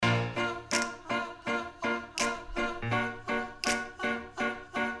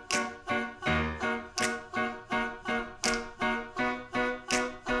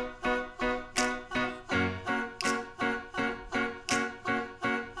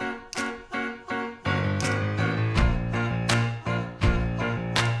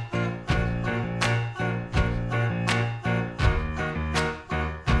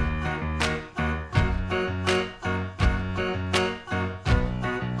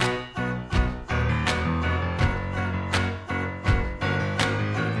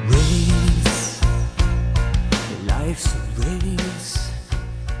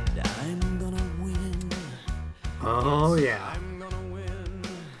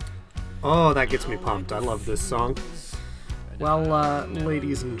Oh, that gets me pumped. I love this song. Well,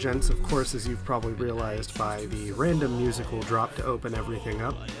 ladies and gents, of course, as you've probably realized by the random musical drop to open everything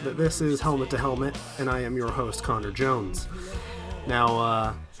up, that this is Helmet to Helmet, and I am your host, Connor Jones.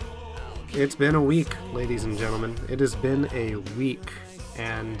 Now, it's been a week, ladies and gentlemen. It has been a week,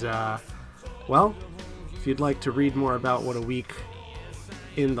 and, well, if you'd like to read more about what a week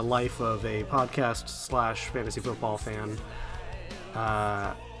in the life of a podcast / fantasy football fan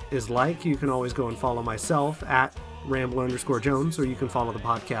is like, you can always go and follow myself at Rambler_Jones, or you can follow the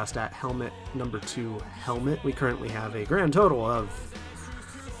podcast at Helmet2Helmet. We currently have a grand total of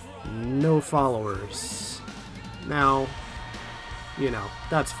no followers. Now, you know,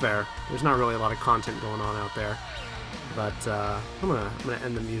 that's fair. There's not really a lot of content going on out there. But I'm gonna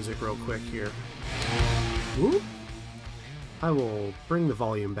end the music real quick here. Whoop. I will bring the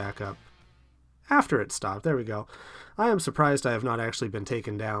volume back up after it stopped. There we go. I am surprised I have not actually been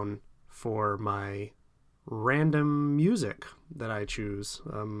taken down for my random music that I choose.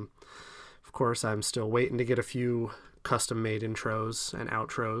 Of course, I'm still waiting to get a few custom-made intros and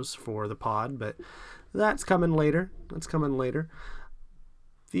outros for the pod, but that's coming later.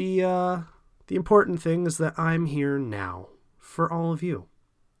 The important thing is that I'm here now for all of you.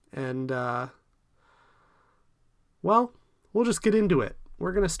 And, well, we'll just get into it.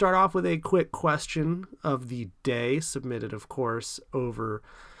 We're going to start off with a quick question of the day, submitted, of course, over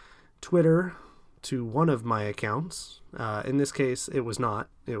Twitter to one of my accounts. In this case, it was not.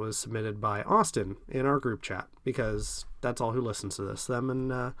 It was submitted by Austin in our group chat, because that's all who listens to this. Them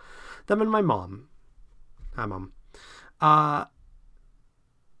and my mom. Hi, Mom.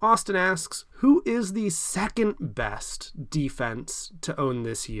 Austin asks, who is the second best defense to own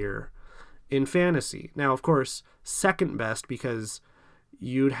this year in fantasy? Now, of course, second best because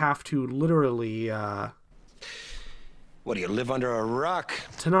you'd have to literally... What, do you live under a rock?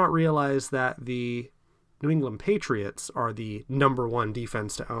 To not realize that the New England Patriots are the number one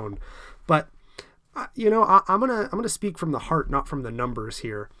defense to own. But, you know, I'm gonna speak from the heart, not from the numbers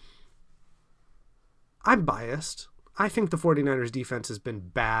here. I'm biased. I think the 49ers defense has been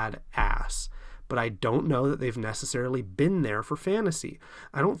badass, but I don't know that they've necessarily been there for fantasy.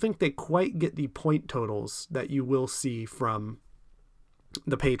 I don't think they quite get the point totals that you will see from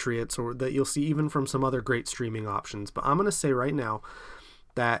the Patriots, or that you'll see even from some other great streaming options. But I'm going to say right now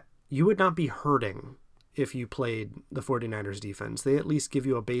that you would not be hurting if you played the 49ers defense. They at least give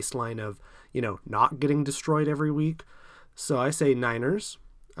you a baseline of, you know, not getting destroyed every week. So I say Niners.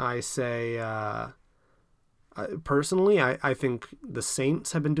 I say, personally, I think the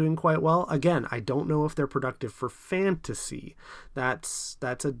Saints have been doing quite well. Again, I don't know if they're productive for fantasy. That's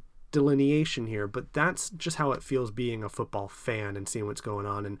a delineation here, but that's just how it feels being a football fan and seeing what's going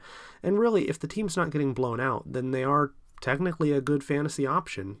on. And really, if the team's not getting blown out, then they are technically a good fantasy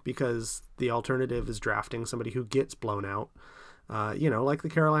option, because the alternative is drafting somebody who gets blown out, like the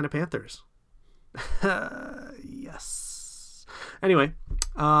Carolina Panthers. Yes. Anyway,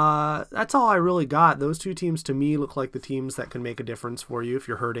 that's all I really got. Those two teams to me look like the teams that can make a difference for you if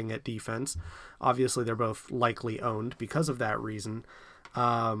you're hurting at defense. Obviously, they're both likely owned because of that reason.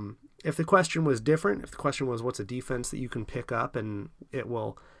 If the question was different, if the question was what's a defense that you can pick up and it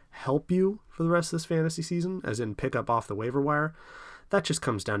will help you for the rest of this fantasy season, as in pick up off the waiver wire, that just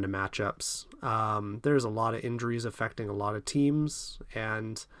comes down to matchups. There's a lot of injuries affecting a lot of teams,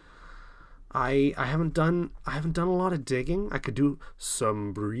 and I haven't done a lot of digging. I could do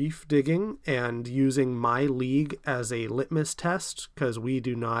some brief digging and using my league as a litmus test, because we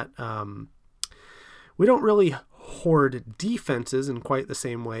don't really hoard defenses in quite the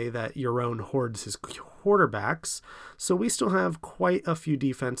same way that your own hoards his quarterbacks. So we still have quite a few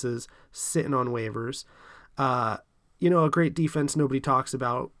defenses sitting on waivers. A great defense nobody talks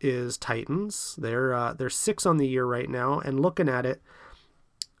about is Titans. They're 6 on the year right now, and looking at it,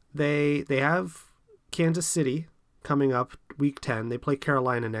 they have Kansas City coming up week 10. They play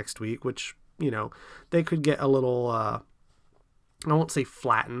Carolina next week, which, they could get a little I won't say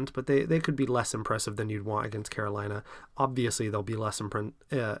flattened, but they could be less impressive than you'd want against Carolina. Obviously, they'll be less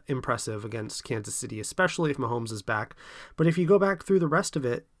impressive against Kansas City, especially if Mahomes is back. But if you go back through the rest of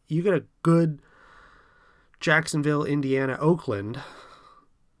it, you get a good Jacksonville, Indiana, Oakland,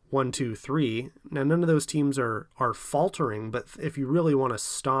 1, 2, 3. Now, none of those teams are faltering, but if you really want to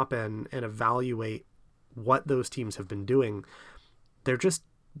stop and evaluate what those teams have been doing, they're just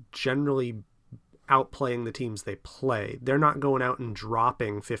generally outplaying the teams they play. They're not going out and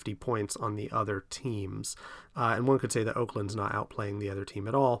dropping 50 points on the other teams. And one could say that Oakland's not outplaying the other team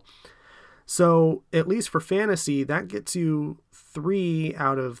at all. So at least for fantasy, that gets you 3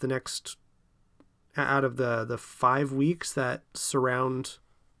 out of the 5 weeks that surround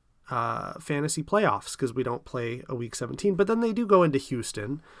fantasy playoffs because we don't play a week 17. But then they do go into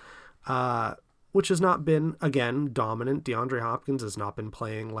Houston, which has not been, again, dominant. DeAndre Hopkins has not been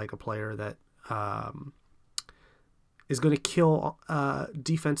playing like a player that is going to kill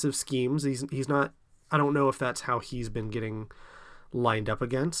defensive schemes. He's not. I don't know if that's how he's been getting lined up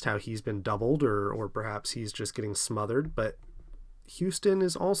against, how he's been doubled, or perhaps he's just getting smothered. But Houston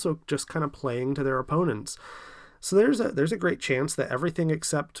is also just kind of playing to their opponents. So there's a great chance that everything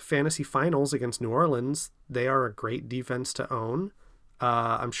except fantasy finals against New Orleans, they are a great defense to own.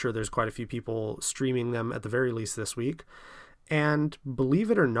 I'm sure there's quite a few people streaming them at the very least this week. And believe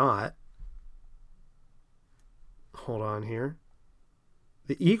it or not, hold on here.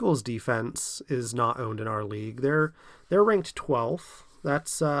 The Eagles defense is not owned in our league. They're ranked 12th.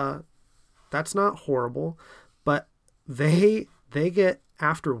 That's not horrible, but they get,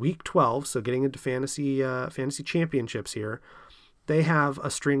 after week 12, so getting into fantasy championships here, they have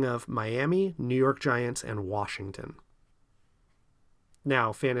a string of Miami, New York Giants, and Washington.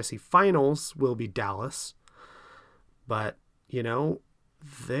 Now, fantasy finals will be Dallas, but, you know,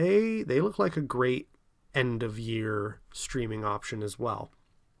 they look like a great end of year streaming option as well.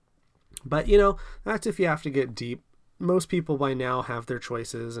 But, you know, that's if you have to get deep. Most people by now have their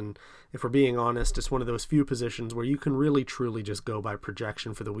choices, and if we're being honest, it's one of those few positions where you can really truly just go by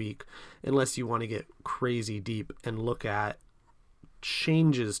projection for the week, unless you want to get crazy deep and look at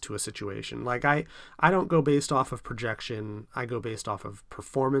changes to a situation. Like I don't go based off of projection. I go based off of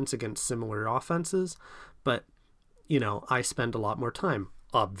performance against similar offenses, but, you know, I spend a lot more time.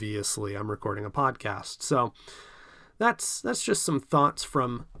 Obviously, I'm recording a podcast. So that's just some thoughts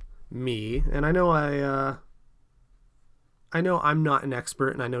from me, and I know I'm not an expert,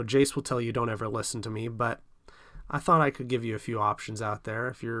 and I know Jace will tell you don't ever listen to me, but I thought I could give you a few options out there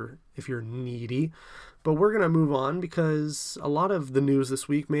if you're needy. But we're going to move on because a lot of the news this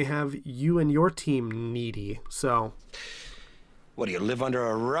week may have you and your team needy. So, what, do you live under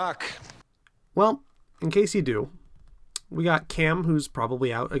a rock? Well, in case you do, we got Cam, who's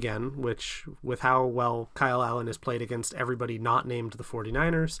probably out again, which, with how well Kyle Allen has played against everybody not named the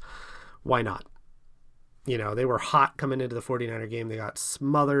 49ers, why not? You know, they were hot coming into the 49er game. They got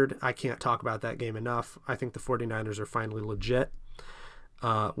smothered. I can't talk about that game enough. I think the 49ers are finally legit.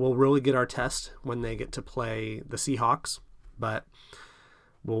 We'll really get our test when they get to play the Seahawks, but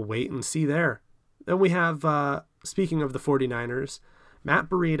we'll wait and see there. Then we have, speaking of the 49ers, Matt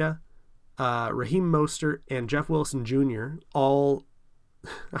Breida, Raheem Mostert, and Jeff Wilson Jr., all,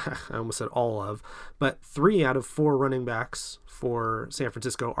 I almost said all of, but 3 out of 4 running backs for San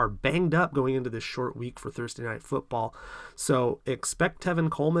Francisco are banged up going into this short week for Thursday Night Football. So expect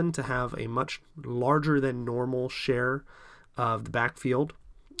Tevin Coleman to have a much larger than normal share of the backfield.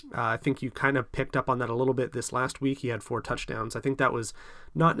 I think you kind of picked up on that a little bit this last week. He had 4 touchdowns. I think that was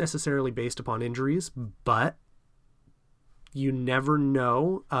not necessarily based upon injuries, but you never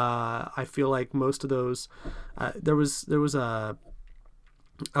know. I feel like most of those, there was a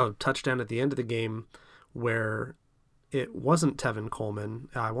touchdown at the end of the game where it wasn't Tevin Coleman.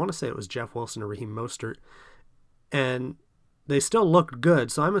 I want to say it was Jeff Wilson or Raheem Mostert, and they still looked good.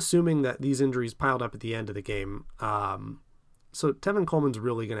 So I'm assuming that these injuries piled up at the end of the game. So Tevin Coleman's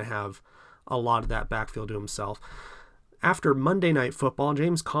really going to have a lot of that backfield to himself. After Monday Night Football,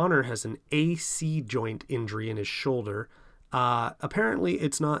 James Conner has an AC joint injury in his shoulder. Apparently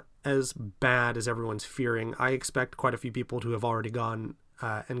it's not as bad as everyone's fearing. I expect quite a few people to have already gone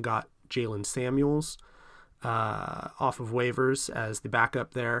and got Jalen Samuels off of waivers as the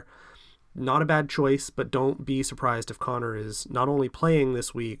backup there. Not a bad choice, but don't be surprised if Conner is not only playing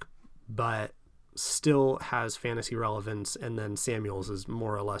this week, but still has fantasy relevance, and then Samuels is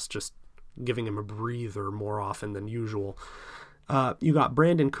more or less just giving him a breather more often than usual. You got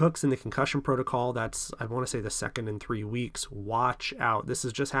Brandon Cooks in the concussion protocol. That's, I want to say, the second in 3 weeks. Watch out. This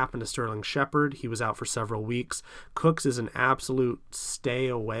has just happened to Sterling Shepard. He was out for several weeks. Cooks is an absolute stay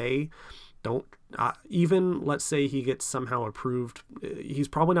away. Don't even, let's say he gets somehow approved. He's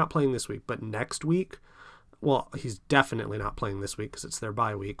probably not playing this week, but next week, well, he's definitely not playing this week because it's their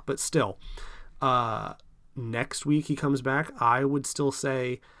bye week, but still, next week he comes back. I would still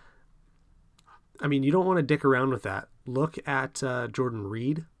say, I mean, you don't want to dick around with that. Look at Jordan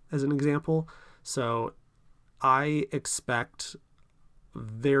Reed as an example. So I expect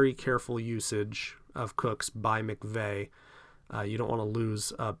very careful usage of Cooks by McVay. You don't want to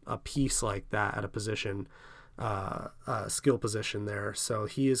lose a piece like that at a position, a skill position there. So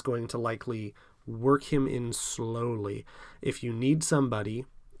he is going to likely work him in slowly. If you need somebody,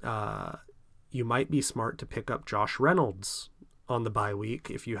 you might be smart to pick up Josh Reynolds on the bye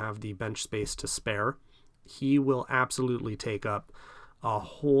week if you have the bench space to spare. He will absolutely take up a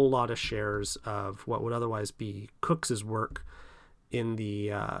whole lot of shares of what would otherwise be Cooks' work in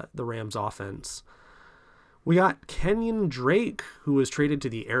the Rams offense. We got Kenyon Drake, who was traded to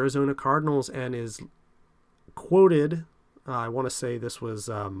the Arizona Cardinals and is quoted. I want to say this was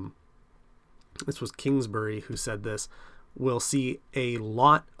Kingsbury who said this. We'll see a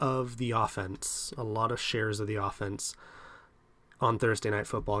lot of the offense, a lot of shares of the offense on Thursday Night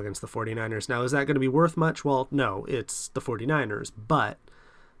Football against the 49ers. Now, is that going to be worth much? Well, no, it's the 49ers. But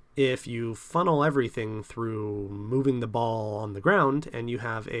if you funnel everything through moving the ball on the ground and you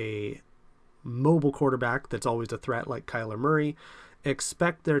have a mobile quarterback that's always a threat like Kyler Murray,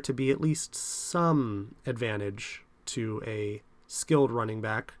 expect there to be at least some advantage to a skilled running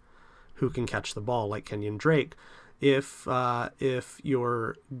back who can catch the ball like Kenyon Drake. If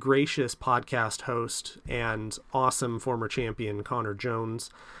your gracious podcast host and awesome former champion Connor Jones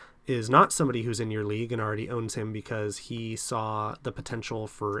is not somebody who's in your league and already owns him because he saw the potential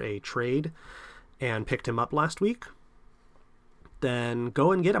for a trade and picked him up last week, then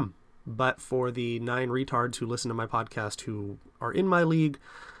go and get him. But for the 9 retards who listen to my podcast who are in my league,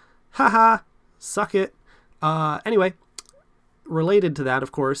 haha, suck it. Anyway, related to that,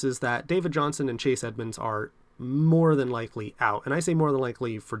 of course, is that David Johnson and Chase Edmonds are more than likely out. And I say more than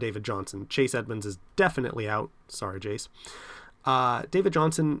likely for David Johnson. Chase Edmonds is definitely out. Sorry, Jace. David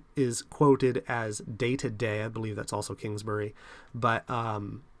Johnson is quoted as day-to-day. I believe that's also Kingsbury. But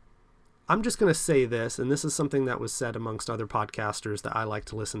I'm just going to say this, and this is something that was said amongst other podcasters that I like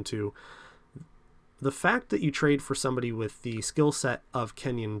to listen to. The fact that you trade for somebody with the skill set of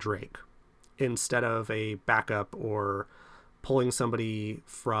Kenyon Drake instead of a backup or pulling somebody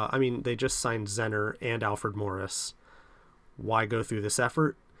from, I mean, they just signed Zenner and Alfred Morris. Why go through this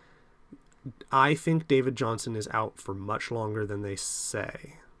effort? I think David Johnson is out for much longer than they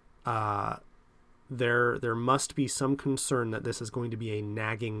say. There must be some concern that this is going to be a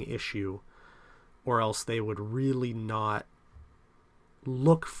nagging issue, or else they would really not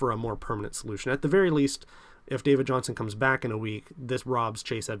look for a more permanent solution. At the very least, if David Johnson comes back in a week, this robs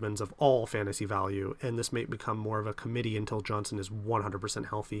Chase Edmonds of all fantasy value, and this may become more of a committee until Johnson is 100%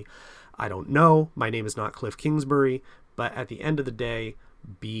 healthy. I don't know. My name is not Cliff Kingsbury, but at the end of the day,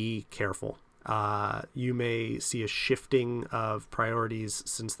 be careful. You may see a shifting of priorities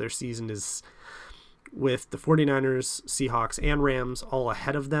since their season is, with the 49ers, Seahawks, and Rams all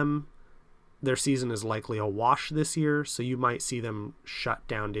ahead of them. Their season is likely a wash this year, so you might see them shut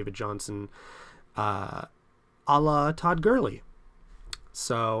down David Johnson a la Todd Gurley.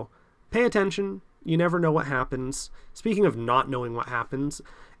 So pay attention. You never know what happens. Speaking of not knowing what happens,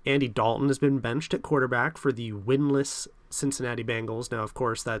 Andy Dalton has been benched at quarterback for the winless Cincinnati Bengals. Now, of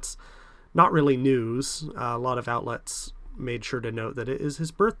course, that's not really news. A lot of outlets made sure to note that it is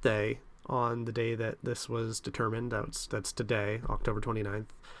his birthday on the day that this was determined. That's today, October 29th.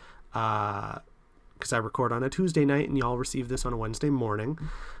 Because I record on a Tuesday night and y'all receive this on a Wednesday morning.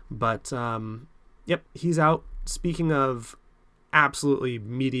 But, yep, he's out. Speaking of absolutely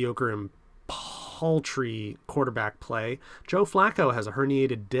mediocre and paltry quarterback play, Joe Flacco has a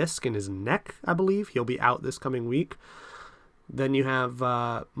herniated disc in his neck, I believe. He'll be out this coming week. Then you have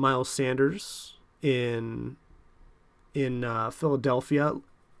Miles Sanders in Philadelphia.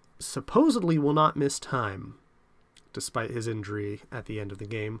 Supposedly will not miss time, despite his injury at the end of the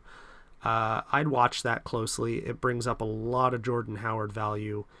game. I'd watch that closely. It brings up a lot of Jordan Howard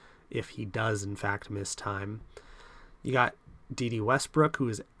value if he does, in fact, miss time. You got D.D. Westbrook, who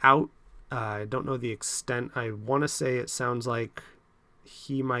is out. I don't know the extent. I want to say it sounds like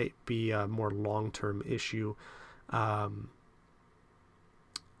he might be a more long-term issue.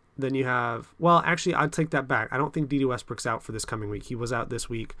 Then you have, well, actually, I'd take that back. I don't think D.D. Westbrook's out for this coming week. He was out this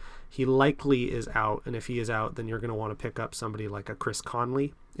week. He likely is out, and if he is out, then you're going to want to pick up somebody like a Chris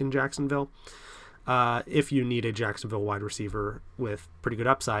Conley in Jacksonville. If you need a Jacksonville wide receiver with pretty good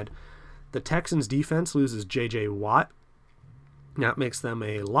upside. The Texans defense loses J.J. Watt. That makes them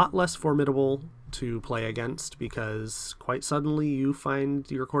a lot less formidable to play against because quite suddenly you find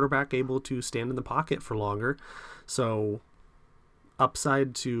your quarterback able to stand in the pocket for longer. So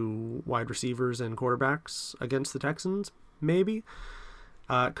upside to wide receivers and quarterbacks against the Texans, maybe.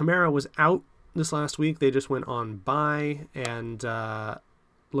 Kamara was out this last week. They just went on bye, and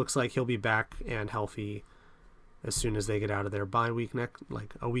looks like he'll be back and healthy as soon as they get out of their bye week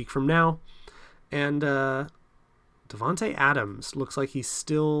like a week from now. And Devontae Adams looks like he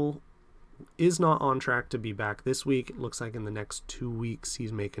still is not on track to be back this week. It looks like in the next 2 weeks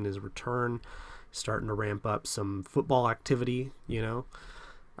he's making his return, starting to ramp up some football activity, you know.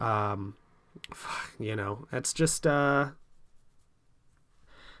 It's just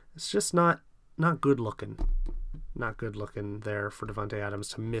not good looking. not good looking there for Davante Adams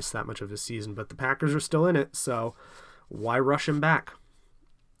to miss that much of his season. But the Packers are still in it, so why rush him back?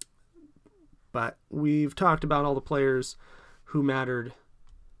 But we've talked about all the players who mattered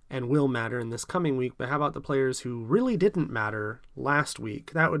and will matter in this coming week. But how about the players who really didn't matter last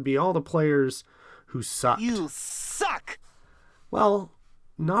week? That would be all the players who sucked. You suck! Well,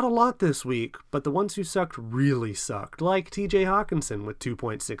 not a lot this week, but the ones who sucked really sucked, like TJ Hawkinson with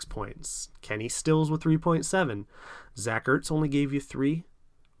 2.6 points, Kenny Stills with 3.7, Zach Ertz only gave you 3,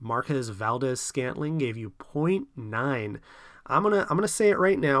 Marquez Valdez-Scantling gave you 0.9. I'm gonna say it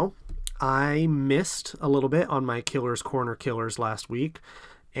right now. I missed a little bit on my Killers Corner Killers last week,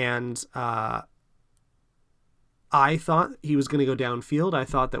 and I thought he was going to go downfield. I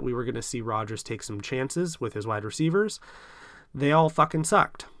thought that we were going to see Rodgers take some chances with his wide receivers. They all fucking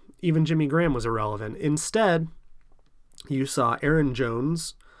sucked. Even Jimmy Graham was irrelevant. Instead, you saw Aaron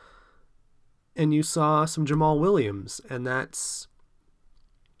Jones and you saw some Jamal Williams, and that's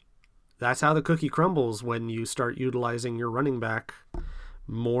how the cookie crumbles when you start utilizing your running back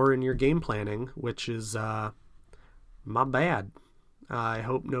more in your game planning, which is my bad. I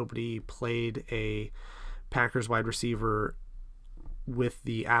hope nobody played a Packers wide receiver with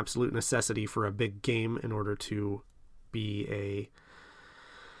the absolute necessity for a big game in order to be a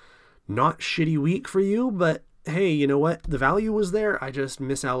not shitty week for you. But hey, you know what? The value was there. I just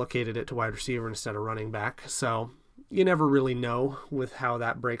misallocated it to wide receiver instead of running back. So you never really know with how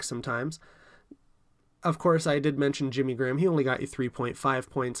that breaks sometimes. Of course, I did mention Jimmy Graham. He only got you 3.5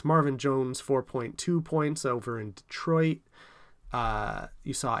 points. Marvin Jones, 4.2 points over in Detroit.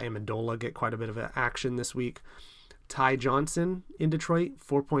 You saw Amendola get quite a bit of action this week. Ty Johnson in Detroit,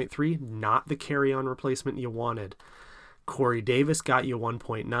 4.3. Not the carry-on replacement you wanted. Corey Davis got you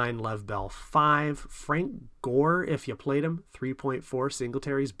 1.9. Lev Bell, 5. Frank Gore, if you played him, 3.4.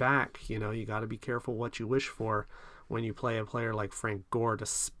 Singletary's back. You know, you got to be careful what you wish for when you play a player like Frank Gore to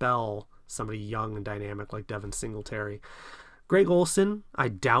spell somebody young and dynamic like Devin Singletary. Greg Olsen, I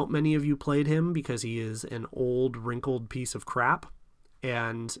doubt many of you played him because he is an old, wrinkled piece of crap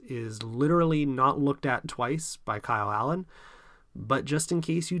and is literally not looked at twice by Kyle Allen. But just in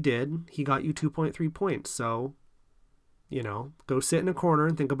case you did, he got you 2.3 points. So, you know, go sit in a corner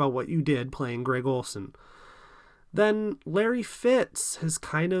and think about what you did playing Greg Olsen. Then Larry Fitz has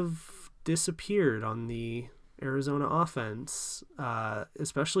kind of disappeared on the Arizona offense,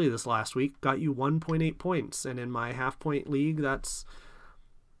 especially this last week. Got you 1.8 points, and in my half-point league, that's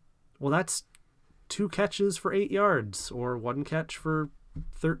 2 catches for 8 yards, or 1 catch for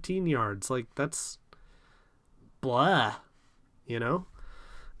 13 yards. Like, that's blah, you know?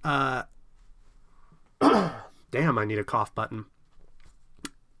 Damn, I need a cough button.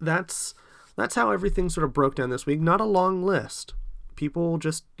 That's how everything sort of broke down this week. Not a long list. People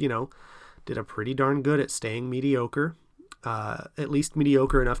just, you know, did a pretty darn good at staying mediocre, at least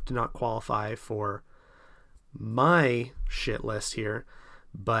mediocre enough to not qualify for my shit list here.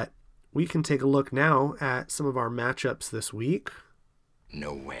 But we can take a look now at some of our matchups this week.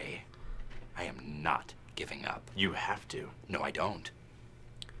 No way. I am not giving up. You have to. No, I don't.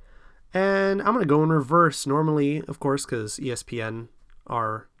 And I'm going to go in reverse. Normally, of course, because ESPN,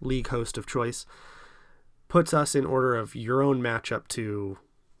 our league host of choice, puts us in order of your own matchup to,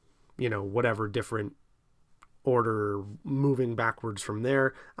 you know, whatever different order moving backwards from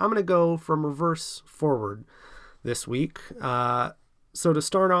there. I'm going to go from reverse forward this week. So to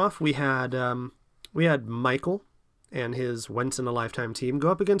start off, we had Michael and his once in a lifetime team go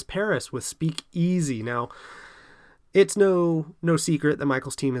up against Paris with Speak Easy. Now, it's no secret that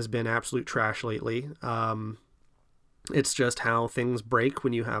Michael's team has been absolute trash lately. It's just how things break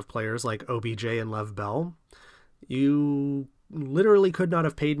when you have players like OBJ and Lev Bell. You literally could not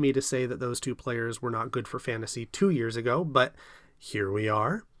have paid me to say that those two players were not good for fantasy 2 years ago, but here we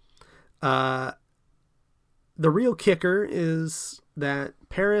are. The real kicker is that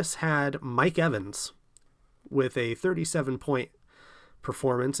Paris had Mike Evans with a 37-point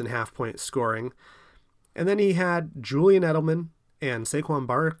performance and half-point scoring. And then he had Julian Edelman and Saquon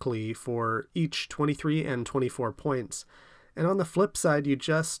Barkley for each 23 and 24 points. And on the flip side, you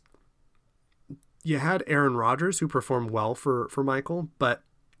had Aaron Rodgers, who performed well for Michael, but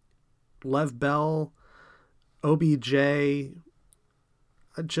Lev Bell, OBJ,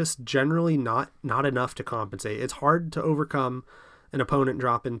 just generally not enough to compensate. It's hard to overcome an opponent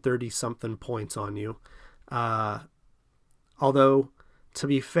dropping 30-something points on you. Although, to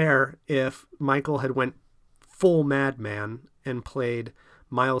be fair, if Michael had went full madman and played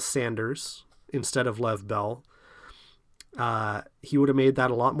Miles Sanders instead of Lev Bell, he would have made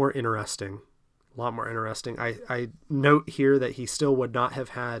that a lot more interesting. A lot more interesting. I note here that he still would not have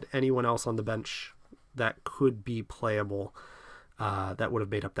had anyone else on the bench that could be playable that would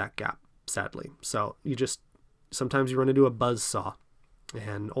have made up that gap, sadly. So sometimes you run into a buzzsaw.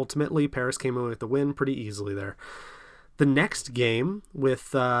 And ultimately, Paris came away with the win pretty easily there. The next game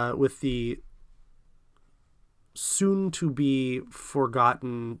with the soon-to-be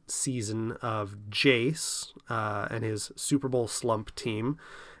forgotten season of Jace and his Super Bowl slump team,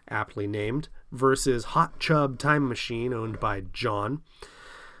 aptly named, versus Hot Chub Time Machine, owned by John.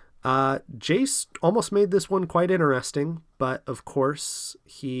 Jace almost made this one quite interesting, but of course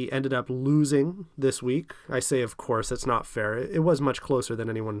he ended up losing this week. I say of course, that's not fair. It was much closer than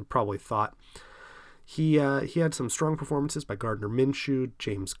anyone probably thought. He had some strong performances by Gardner Minshew,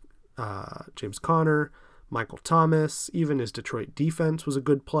 James Conner, Michael Thomas. Even his Detroit defense was a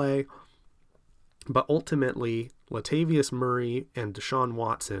good play. But ultimately, Latavius Murray and Deshaun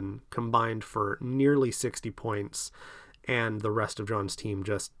Watson combined for nearly 60 points, and the rest of John's team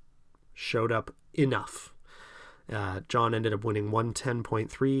just showed up enough. John ended up winning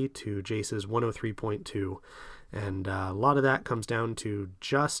 110.3 to Jace's 103.2, and a lot of that comes down to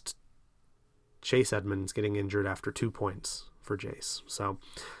just Chase Edmonds getting injured after 2 points for Jace. So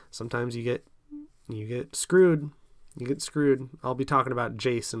sometimes you get screwed. You get screwed. I'll be talking about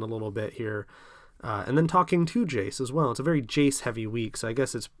Jace in a little bit here, and then talking to Jace as well. It's a very Jace heavy week, so I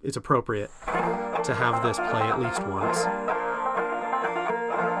guess it's appropriate to have this play at least once.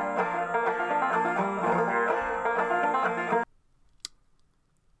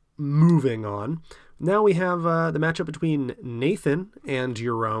 Moving on. Now we have the matchup between Nathan and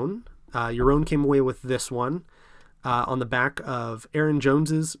Yaron. Yaron came away with this one on the back of Aaron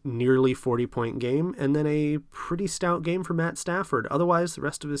Jones's nearly 40-point game, and then a pretty stout game for Matt Stafford. Otherwise, the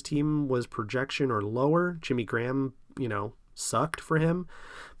rest of his team was projection or lower. Jimmy Graham, sucked for him.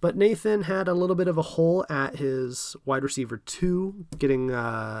 But Nathan had a little bit of a hole at his wide receiver 2, getting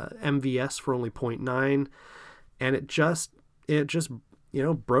MVS for only 0.9, and it just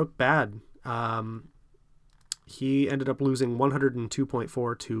broke bad. He ended up losing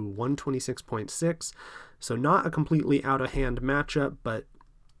 102.4 to 126.6. So not a completely out of hand matchup, but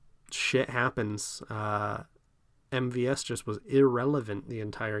shit happens. MVS just was irrelevant the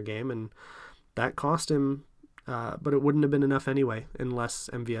entire game, and that cost him, but it wouldn't have been enough anyway, unless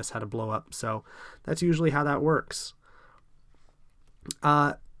MVS had a blow up. So that's usually how that works.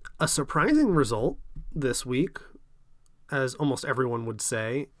 A surprising result this week, as almost everyone would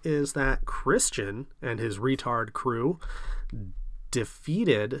say, is that Christian and his retard crew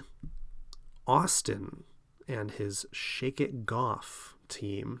defeated Austin and his Shake It Goff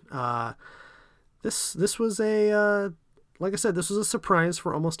team. This was like I said, this was a surprise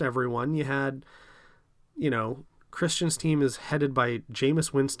for almost everyone. You had, Christian's team is headed by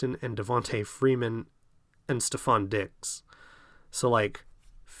Jameis Winston and Devontae Freeman and Stephon Diggs. So,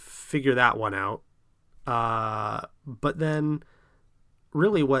 figure that one out. But then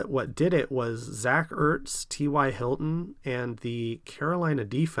really what did it was Zach Ertz, T.Y. Hilton, and the Carolina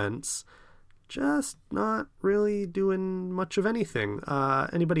defense just not really doing much of anything.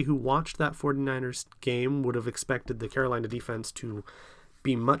 Anybody who watched that 49ers game would have expected the Carolina defense to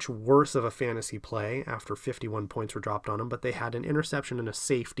be much worse of a fantasy play after 51 points were dropped on them, but they had an interception and a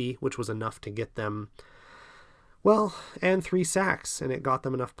safety, which was enough to get them, and 3 sacks, and it got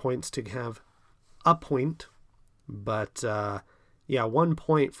them enough points to have a point. But 1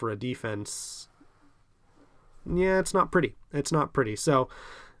 point for a defense, it's not pretty. So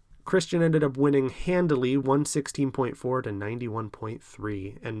Christian ended up winning handily 116.4 to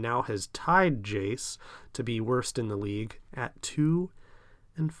 91.3, and now has tied Jace to be worst in the league at 2-5.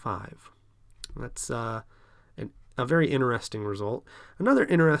 That's a very interesting result. Another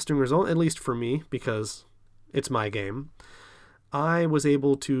interesting result, at least for me, because it's my game, I was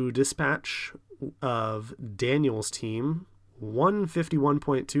able to dispatch of Daniel's team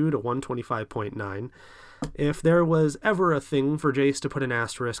 151.2 to 125.9. If there was ever a thing for Jace to put an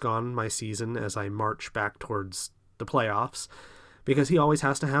asterisk on my season as I march back towards the playoffs, because he always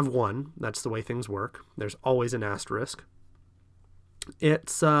has to have one, that's the way things work, there's always an asterisk,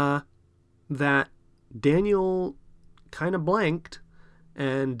 it's that Daniel kind of blanked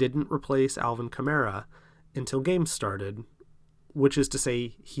and didn't replace Alvin Kamara until games started, which is to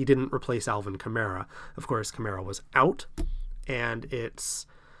say he didn't replace Alvin Kamara. Of course, Kamara was out, and it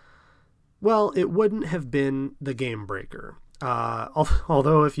wouldn't have been the game breaker.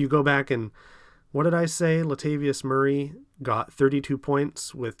 Although if you go back and, what did I say? Latavius Murray got 32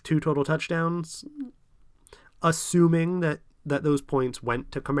 points with 2 total touchdowns. Assuming that those points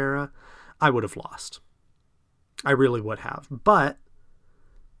went to Kamara, I would have lost. I really would have. But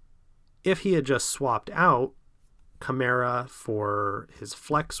if he had just swapped out Kamara for his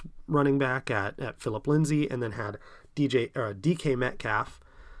flex running back at Phillip Lindsay, and then had DK Metcalf.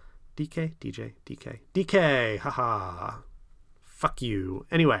 DK, haha. Fuck you.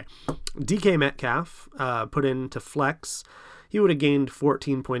 Anyway, DK Metcalf put into flex. He would have gained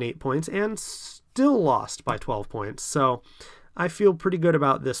 14.8 points and still lost by 12 points. So I feel pretty good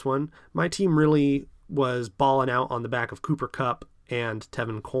about this one. My team really was balling out on the back of Cooper Kupp and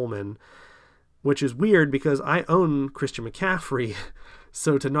Tevin Coleman, which is weird because I own Christian McCaffrey.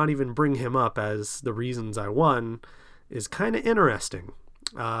 So to not even bring him up as the reasons I won is kind of interesting.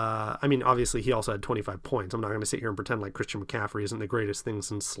 I mean, obviously he also had 25 points. I'm not going to sit here and pretend like Christian McCaffrey isn't the greatest thing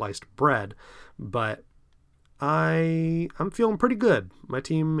since sliced bread, but I'm feeling pretty good. My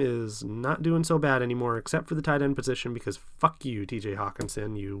team is not doing so bad anymore, except for the tight end position, because fuck you, TJ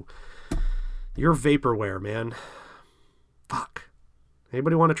Hawkinson. You're vaporware, man. Fuck.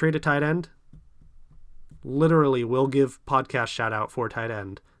 Anybody want to trade a tight end? Literally will give podcast shout out for tight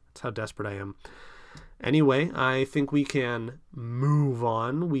end. That's how desperate I am. Anyway, I think we can move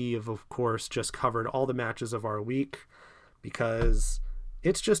on. We have, of course, just covered all the matches of our week because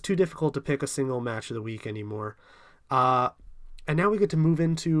it's just too difficult to pick a single match of the week anymore. And now we get to move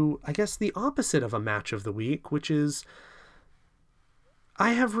into, I guess, the opposite of a match of the week, which is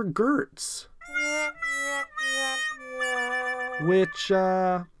I have regrets. Which,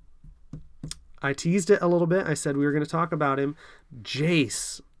 I teased it a little bit. I said we were going to talk about him.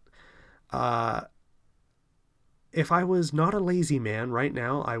 Jace. If I was not a lazy man right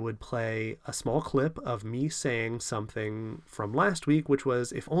now, I would play a small clip of me saying something from last week, which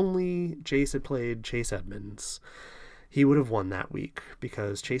was, if only Jace had played Chase Edmonds, he would have won that week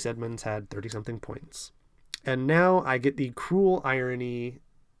because Chase Edmonds had 30-something points. And now I get the cruel irony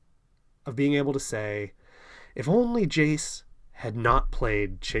of being able to say, if only Jace had not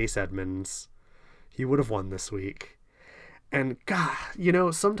played Chase Edmonds, he would have won this week. And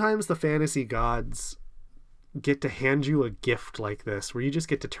God, sometimes the fantasy gods get to hand you a gift like this where you just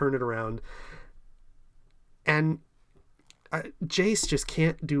get to turn it around, and Jace just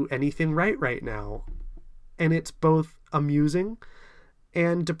can't do anything right now, and it's both amusing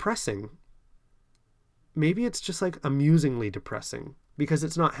and depressing. Maybe it's just like amusingly depressing because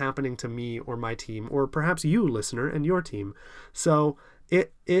it's not happening to me or my team, or perhaps you, listener, and your team. So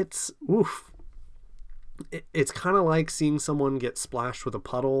it's kind of like seeing someone get splashed with a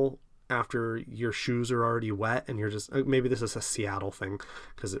puddle after your shoes are already wet, and you're just, maybe this is a Seattle thing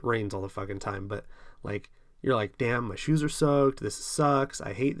because it rains all the fucking time, but like, you're like, damn, my shoes are soaked, this sucks,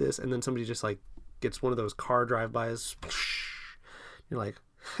 I hate this, and then somebody just like gets one of those car drive-bys, you're like,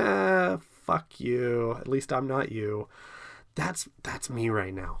 fuck you, at least I'm not you. That's me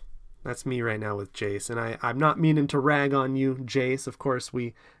right now. That's me right now with Jace, and I'm not meaning to rag on you, Jace. Of course,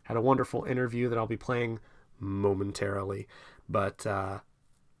 we had a wonderful interview that I'll be playing momentarily, but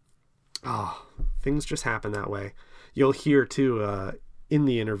things just happen that way. You'll hear too, in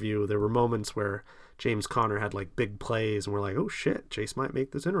the interview, there were moments where James Conner had like big plays, and we're like, oh shit, Jace might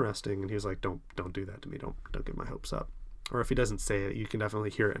make this interesting, and he was like, don't do that to me, don't get my hopes up. Or if he doesn't say it, you can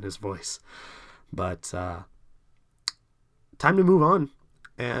definitely hear it in his voice. But time to move on.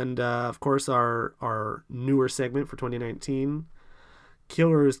 And of course, our newer segment for 2019,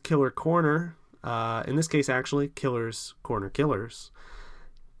 Killer's Killer Corner. In this case, actually, Killer's Corner Killers.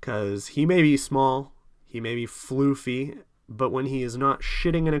 Because he may be small, he may be floofy, but when he is not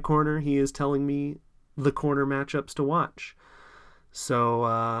shitting in a corner, he is telling me the corner matchups to watch.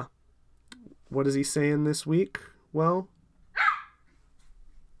 So, what is he saying this week? Well,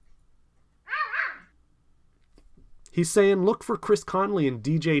 he's saying look for Chris Conley and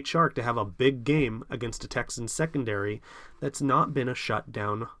DJ Chark to have a big game against a Texans secondary that's not been a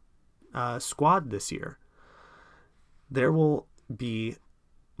shutdown squad this year. There will be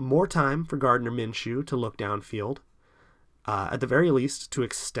more time for Gardner Minshew to look downfield, at the very least to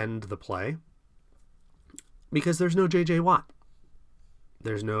extend the play, because there's no J.J. Watt.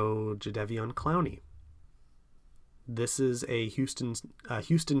 There's no Jadeveon Clowney. This is a Houston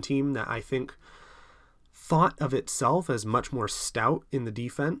team that I think thought of itself as much more stout in the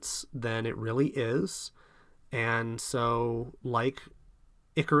defense than it really is. And so, like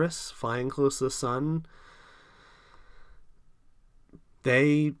Icarus flying close to the sun,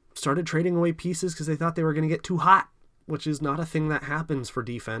 they started trading away pieces because they thought they were going to get too hot, which is not a thing that happens for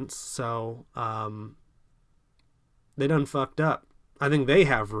defense. So they done fucked up. I think they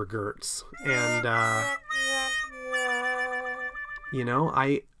have regrets. And,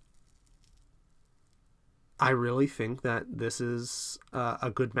 I really think that this is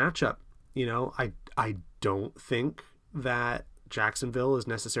a good matchup. I don't think that Jacksonville is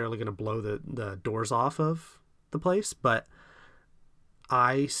necessarily going to blow the doors off of the place, but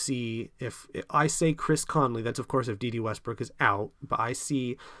I see if I say Chris Conley, that's of course if D.D. Westbrook is out, but I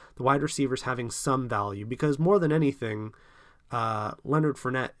see the wide receivers having some value because more than anything, Leonard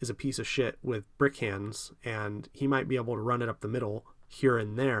Fournette is a piece of shit with brick hands, and he might be able to run it up the middle here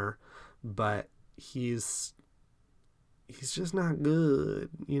and there, but he's just not good,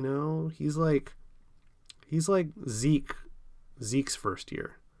 you know? He's like Zeke's first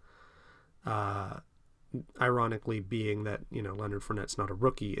year. Ironically being that, you know, Leonard Fournette's not a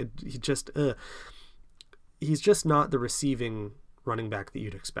rookie. He's just not the receiving running back that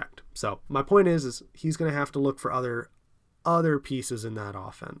you'd expect. So my point is he's going to have to look for other pieces in that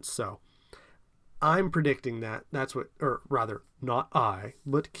offense. So I'm predicting that's what, or rather not I,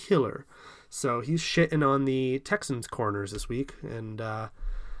 but Killer. So he's shitting on the Texans corners this week, and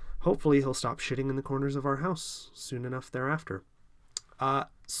hopefully he'll stop shitting in the corners of our house soon enough thereafter.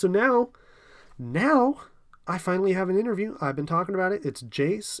 So now I finally have an interview. I've been talking about it. It's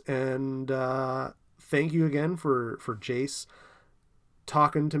Jace, and thank you again for Jace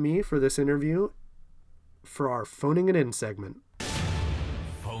talking to me for this interview for our Phoning It In segment.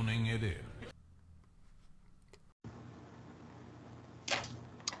 Phoning It In.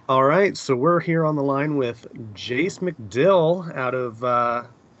 All right, so we're here on the line with Jace McDill out of, I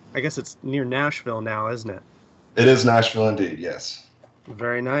guess it's near Nashville now, isn't it? It is Nashville indeed, yes.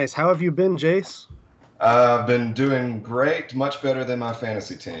 Very nice. How have you been, Jace? I've been doing great, much better than my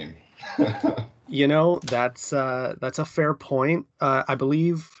fantasy team. You know, that's a fair point. I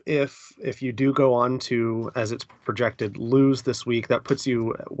believe if you do go on to, as it's projected, lose this week, that puts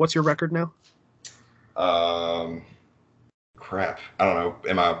you, what's your record now? Crap. I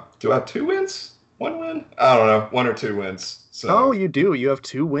don't know. Do I have 2 wins? 1 win? I don't know. 1 or 2 wins. So. Oh, you do. You have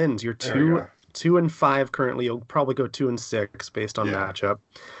 2 wins. You're 2-5 currently. You'll probably go 2-6 based on matchup.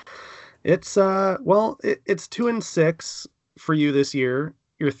 It's it's 2-6 for you this year.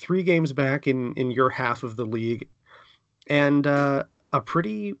 You're 3 games back in your half of the league, and a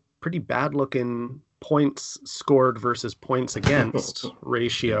pretty bad looking points scored versus points against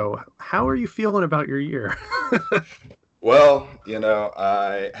ratio. How are you feeling about your year? Well, you know,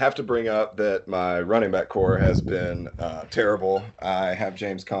 I have to bring up that my running back core has been terrible. I have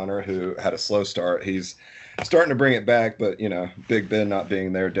James Conner, who had a slow start. He's starting to bring it back, but, you know, Big Ben not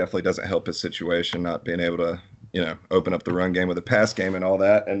being there definitely doesn't help his situation, not being able to, you know, open up the run game with the pass game and all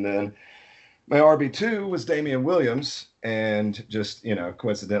that. And then my RB2 was Damian Williams, and just, you know,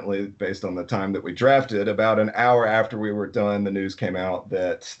 coincidentally, based on the time that we drafted, about an hour after we were done, the news came out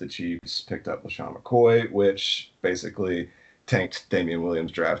that the Chiefs picked up LaShawn McCoy, which basically tanked Damian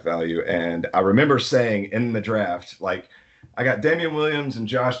Williams' draft value. And I remember saying in the draft, like, I got Damian Williams and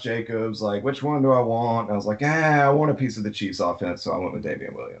Josh Jacobs, like, which one do I want? And I was like, I want a piece of the Chiefs offense, so I went with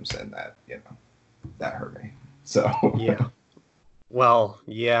Damian Williams, and that, you know, that hurt me. So yeah. Well,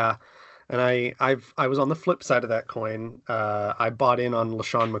 yeah. And I was on the flip side of that coin. I bought in on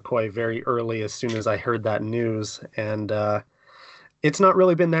LaShawn McCoy very early as soon as I heard that news, and it's not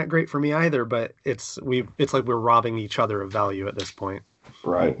really been that great for me either. But it's like we're robbing each other of value at this point.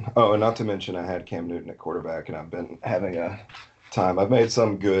 Right. Oh, and not to mention I had Cam Newton at quarterback, and I've been having a time. I've made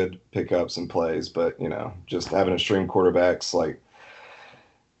some good pickups and plays, but, you know, just having extreme quarterbacks, like,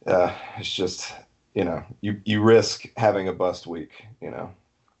 it's just, you know, you risk having a bust week, you know.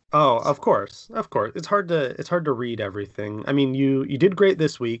 Oh, of course. It's hard to read everything. I mean, you did great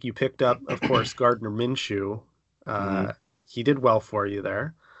this week. You picked up, of course, Gardner Minshew. He did well for you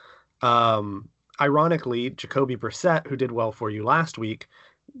there. Ironically, Jacoby Brissett, who did well for you last week,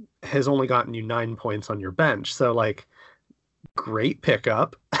 has only gotten you 9 points on your bench. So, like, great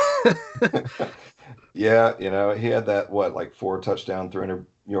pickup. Yeah, you know, he had that, 4 touchdown,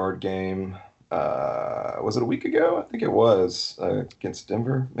 300-yard game. Was it a week ago? I think it was against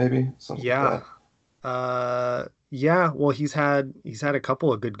Denver, maybe. Something like that. Yeah. Well, he's had a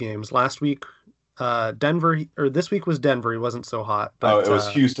couple of good games last week. Denver, or this week was Denver. He wasn't so hot. But, it was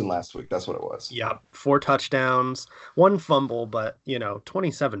Houston last week. That's what it was. Yeah, 4 touchdowns, 1 fumble, but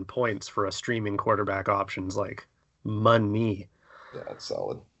 27 points for a streaming quarterback option's like money. Yeah, it's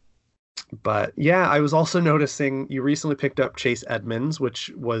solid. But yeah, I was also noticing you recently picked up Chase Edmonds,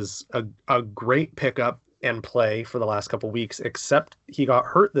 which was a great pickup and play for the last couple of weeks, except he got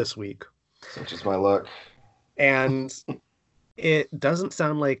hurt this week. Such is my luck. And it doesn't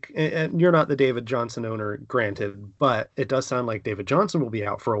sound like, and you're not the David Johnson owner, granted, but it does sound like David Johnson will be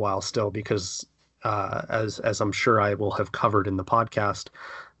out for a while still because, as I'm sure I will have covered in the podcast,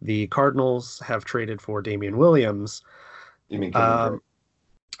 the Cardinals have traded for Damian Williams. You mean Kenyon Drake?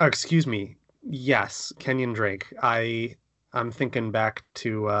 Excuse me. Yes, Kenyon Drake. I I'm thinking back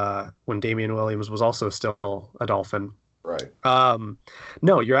to when Damian Williams was also still a Dolphin. Right.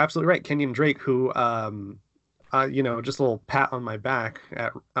 No, you're absolutely right. Kenyon Drake, who, just a little pat on my back.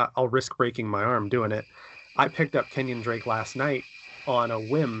 I'll risk breaking my arm doing it. I picked up Kenyon Drake last night on a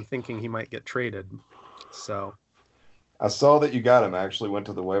whim, thinking he might get traded. So I saw that you got him. I actually went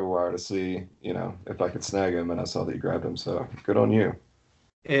to the waiver wire to see, if I could snag him, and I saw that you grabbed him. So good on you.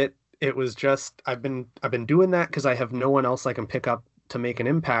 it was just I've been doing that because I have no one else I can pick up to make an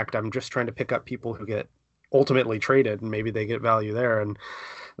impact. I'm just trying to pick up people who get ultimately traded and maybe they get value there. And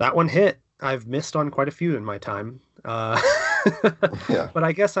that one hit. I've missed on quite a few in my time. Yeah. But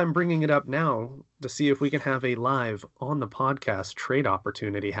I guess I'm bringing it up now to see if we can have a live on the podcast trade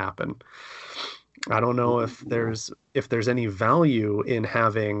opportunity happen. I don't know if there's any value in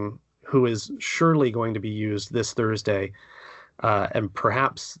having who is surely going to be used this Thursday and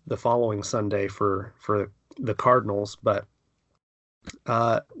perhaps the following Sunday for the Cardinals, but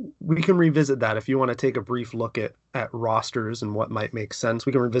we can revisit that if you want to take a brief look at rosters and what might make sense.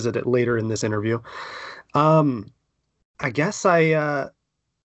 We can revisit it later in this interview. I guess I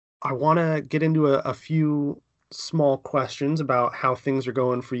want to get into a few small questions about how things are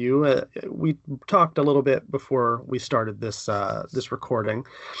going for you. We talked a little bit before we started this recording.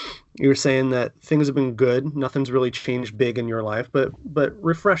 You were saying that things have been good. Nothing's really changed big in your life, but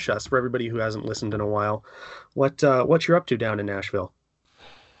refresh us for everybody who hasn't listened in a while. What you're up to down in Nashville?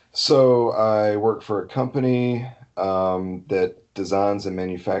 So I work for a company that designs and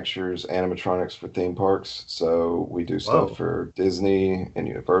manufactures animatronics for theme parks. So we do stuff Whoa. for Disney and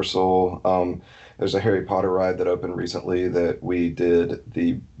Universal. There's a Harry Potter ride that opened recently that we did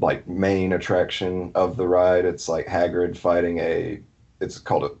the main attraction of the ride. It's like Hagrid fighting it's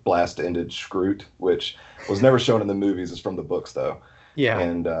called a blast-ended Scroot, which was never shown in the movies. It's from the books though. Yeah.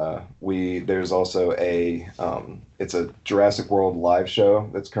 And there's also it's a Jurassic World live show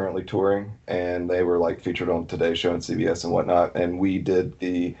that's currently touring, and they were featured on Today Show and CBS and whatnot. And we did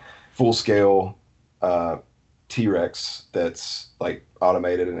the full scale T-Rex that's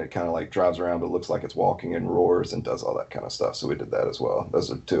automated, and it kind of drives around, but looks like it's walking and roars and does all that kind of stuff. So we did that as well.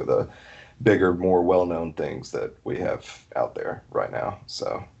 Those are two of the bigger, more well-known things that we have out there right now.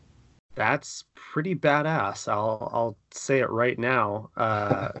 So That's pretty badass. I'll say it right now,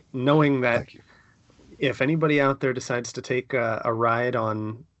 knowing that thank you. if anybody out there decides to take a ride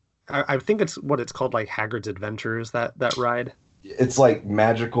on, I think it's what it's called, Hagrid's Adventures, that ride. It's like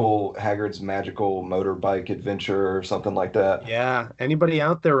Hagrid's magical motorbike adventure or something like that. Yeah, anybody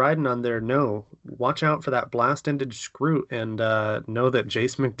out there riding on there, watch out for that blast-ended Scroot and know that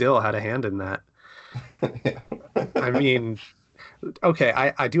Jace McDill had a hand in that. Yeah. I mean, okay,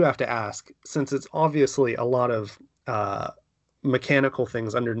 I do have to ask, since it's obviously a lot of mechanical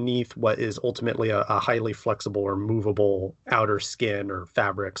things underneath what is ultimately a highly flexible or movable outer skin or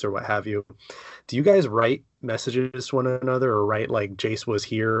fabrics or what have you, do you guys write messages to one another or write Jace was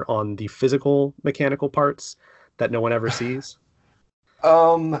here on the physical mechanical parts that no one ever sees?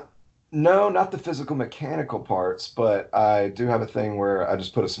 No, not the physical mechanical parts, but I do have a thing where I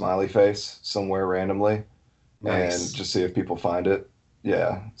just put a smiley face somewhere randomly Nice. and just see if people find it.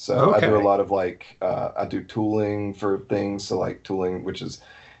 Yeah. So I do a Okay. lot of I do tooling for things. So tooling, which is,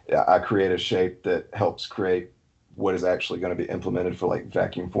 yeah, I create a shape that helps create what is actually going to be implemented for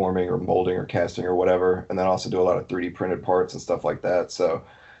vacuum forming or molding or casting or whatever. And then I also do a lot of 3D printed parts and stuff like that. So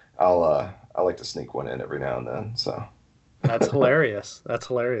I like to sneak one in every now and then. So That's hilarious. That's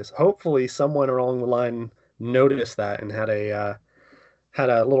hilarious. Hopefully someone along the line noticed that and had a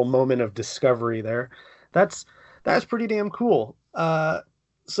little moment of discovery there. That's that's pretty damn cool.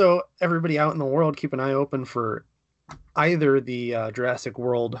 So everybody out in the world, keep an eye open for either the Jurassic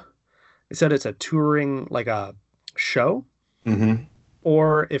World. They said it's a touring, a show, hmm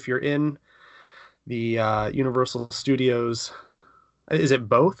or if you're in the Universal Studios, is it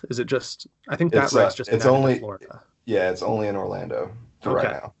both? Is it just? I think that ride's just been it's added to only Florida. yeah, it's only in Orlando for right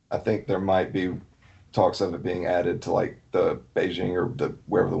Okay, now. I think there might be talks of it being added to the Beijing or the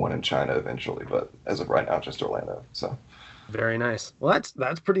wherever the one in China eventually, but as of right now, just Orlando. So very nice. Well,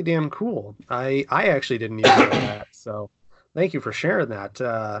 that's pretty damn cool. I actually didn't even know that. So thank you for sharing that.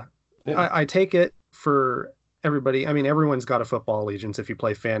 yeah, I take it for everybody. I mean, everyone's got a football allegiance if you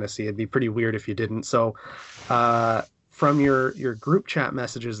play fantasy. It'd be pretty weird if you didn't. So, from your group chat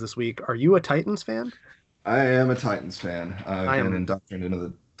messages this week, are you a Titans fan? I am a Titans fan. I've I been am. indoctrinated into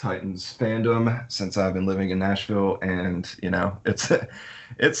the Titans fandom since I've been living in Nashville, and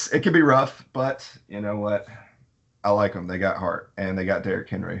it can be rough, but you know what? I like them. They got heart, and they got Derrick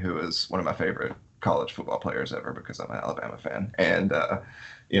Henry, who is one of my favorite college football players ever because I'm an Alabama fan, and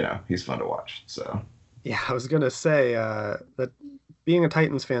he's fun to watch. So Yeah, I was gonna say that being a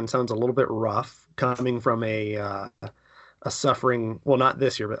Titans fan sounds a little bit rough coming from a suffering, well, not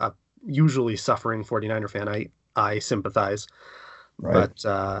this year, but a usually suffering 49er fan. I sympathize, Right.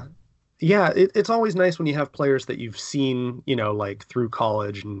 but yeah, it's always nice when you have players that you've seen, like through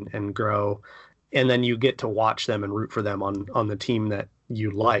college and grow, and then you get to watch them and root for them on the team that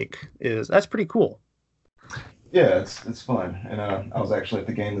you like. That's pretty cool. Yeah, it's fun. And I was actually at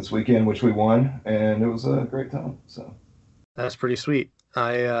the game this weekend, which we won, and it was a great time. So That's pretty sweet.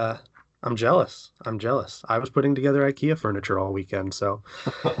 I'm jealous. I'm jealous. I was putting together IKEA furniture all weekend, so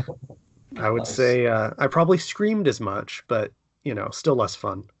I would nice. say I probably screamed as much, but still less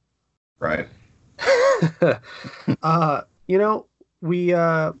fun. Right. uh, you know, we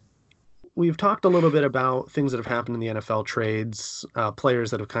we've talked a little bit about things that have happened in the NFL trades,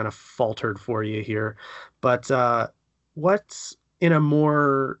 players that have kind of faltered for you here, but what's in a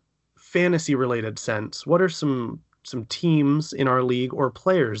more fantasy related sense? What are some teams in our league or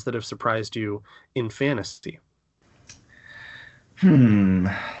players that have surprised you in fantasy? Hmm.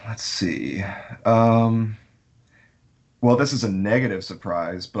 Let's see. Um, well, this is a negative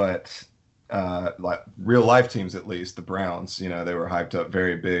surprise, but like real life teams, at least the Browns, they were hyped up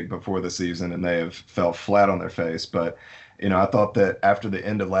very big before the season, and they have fell flat on their face. But I thought that after the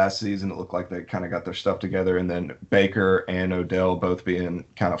end of last season, it looked like they kind of got their stuff together, and then Baker and Odell both being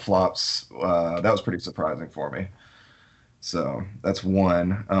kind of flops, that was pretty surprising for me. So that's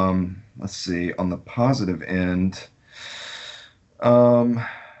one. Let's see. On the positive end, um,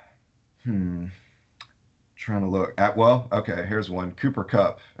 hmm. Trying to look at, well, okay, here's one. Cooper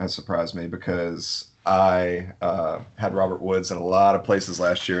Cup has surprised me because I had Robert Woods in a lot of places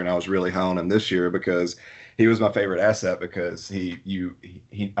last year, and I was really high on him this year because he was my favorite asset because he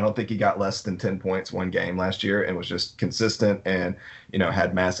I don't think he got less than 10 points one game last year and was just consistent and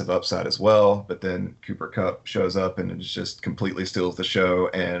had massive upside as well. But then Cooper Cup shows up and it just completely steals the show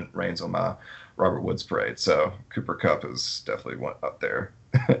and rains on my Robert Woods parade. So Cooper Cup is definitely one up there.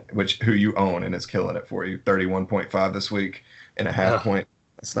 Which who you own and is killing it for you. 31.5 this week and a half Uh, point.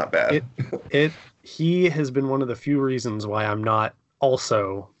 That's not bad. it it he has been one of the few reasons why I'm not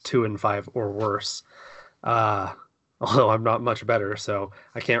also 2-5 or worse. Uh, although I'm not much better, so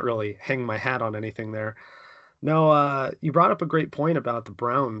I can't really hang my hat on anything there. No, you brought up a great point about the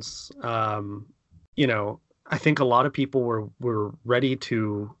Browns. I think a lot of people were ready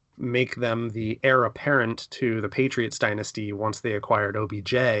to make them the heir apparent to the Patriots dynasty once they acquired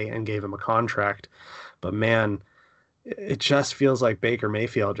OBJ and gave him a contract. But man, it just feels like Baker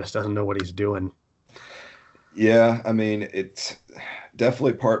Mayfield just doesn't know what he's doing. Yeah, I mean, it's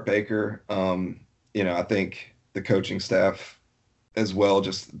definitely part Baker. I think the coaching staff as well,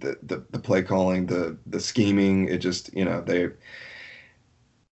 just the play calling, the scheming, it just, they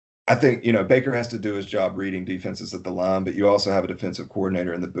I think, Baker has to do his job reading defenses at the line, but you also have a defensive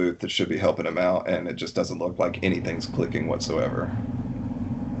coordinator in the booth that should be helping him out, and it just doesn't look like anything's clicking whatsoever.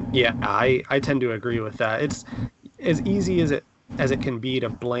 Yeah, I tend to agree with that. It's as easy as it can be to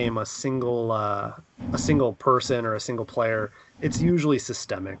blame a single person or a single player. It's usually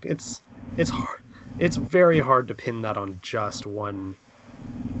systemic. It's hard. It's very hard to pin that on just one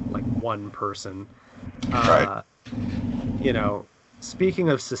person. Right. Uh, you know, Speaking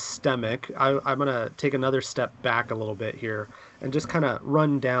of systemic, I'm gonna take another step back a little bit here and just kind of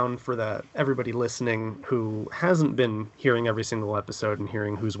run down for the everybody listening who hasn't been hearing every single episode and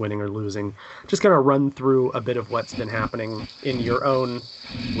hearing who's winning or losing. Just kind of run through a bit of what's been happening in your own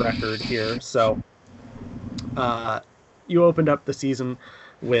record here. So, uh, you opened up the season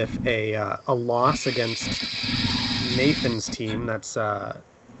with a loss against Nathan's team.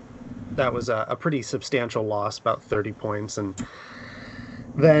 That was a pretty substantial loss, about 30 points, and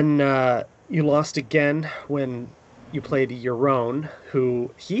then you lost again when you played your own, who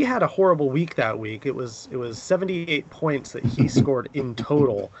he had a horrible week that week. It was 78 points that he scored in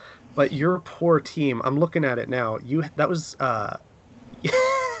total, but your poor team. I'm looking at it now. You that was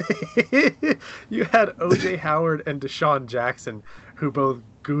you had OJ Howard and Deshaun Jackson, who both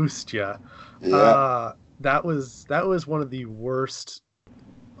goosed you. Yeah. That was one of the worst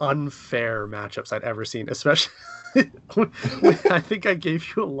unfair matchups I'd ever seen, especially I think I gave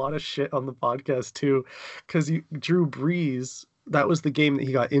you a lot of shit on the podcast too, because you Drew Brees. That was the game that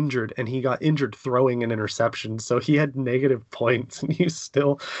he got injured, and he got injured throwing an interception, so he had negative points, and you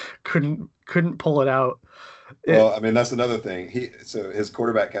still couldn't pull it out. It Well, I mean, that's another thing. So his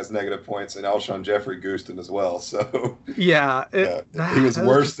quarterback has negative points, and Alshon Jeffrey goosed him as well. So yeah, yeah, he was that was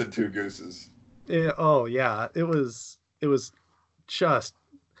worse just than two gooses. oh yeah, it was just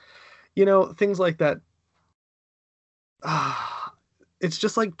things like that. Ah, it's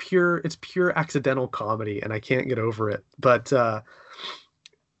just like it's pure accidental comedy, and I can't get over it. But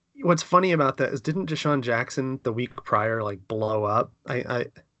what's funny about that is, didn't Deshaun Jackson the week prior like blow up? I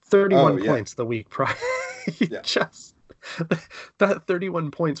 31 Oh, yeah. points the week prior. He Yeah. just that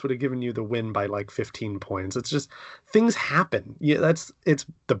 31 points would have given you the win by like 15 points. It's just things happen. Yeah, it's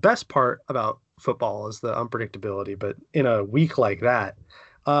the best part about football is the unpredictability, but in a week like that,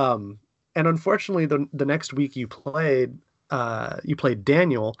 and unfortunately the next week you played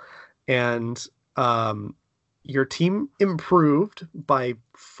Daniel, and your team improved by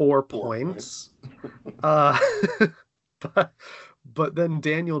 4 points. Uh, but then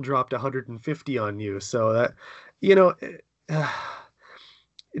Daniel dropped 150 on you. So that, you know,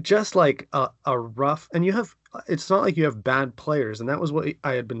 just like a rough, and it's not like you have bad players. And that was what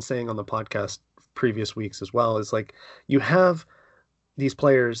I had been saying on the podcast previous weeks as well, is like you have these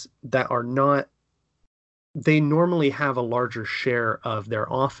players that are not, they normally have a larger share of their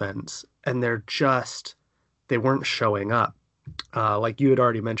offense, and they weren't showing up. Like you had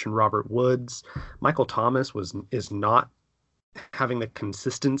already mentioned, Robert Woods, Michael Thomas is not having the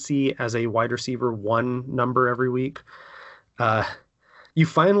consistency as a wide receiver one number every week. It's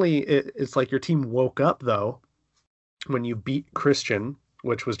like your team woke up though when you beat Christian,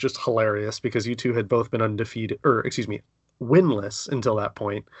 which was just hilarious because you two had both been undefeated, or excuse me, winless until that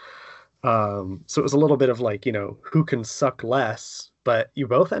point. So it was a little bit of like, who can suck less, but you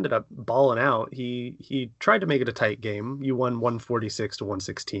both ended up balling out. He tried to make it a tight game. You won 146 to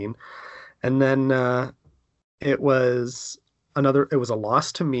 116. And then it was a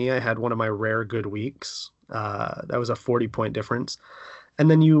loss to me. I had one of my rare good weeks. That was a 40-point difference.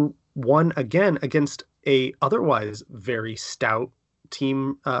 And then you won again against a otherwise very stout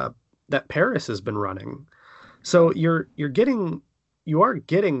team that Paris has been running. So you are getting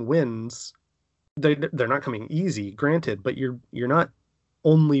wins. They're not coming easy, granted, but you're not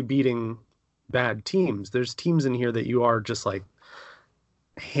only beating bad teams. There's teams in here that you are just like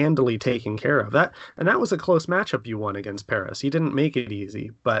handily taking care of. That was a close matchup you won against Paris. He didn't make it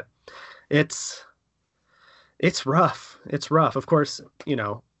easy, but it's rough. It's rough. Of course,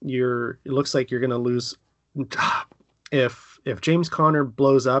 it looks like you're going to lose if James Conner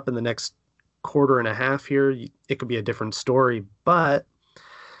blows up in the next quarter and a half here, it could be a different story, but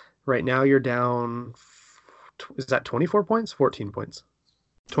right now you're down, is that 24 points? 14 points?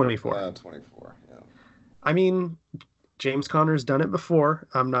 24. 24, yeah. I mean, James Conner's done it before.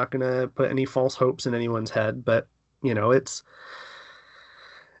 I'm not going to put any false hopes in anyone's head, but it's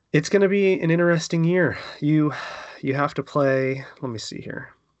going to be an interesting year. You have to play, let me see here.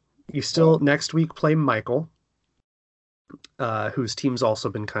 You still next week play Michael, whose team's also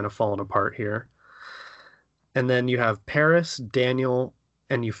been kind of falling apart here. And then you have Paris, Daniel,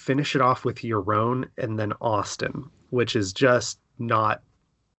 and you finish it off with Yaron and then Austin, which is just not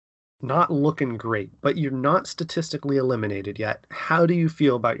looking great, but you're not statistically eliminated yet. How do you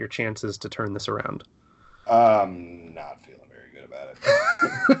feel about your chances to turn this around? Not feeling very good about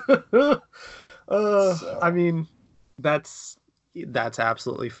it. I mean, that's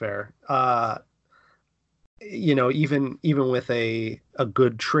absolutely fair. Even with a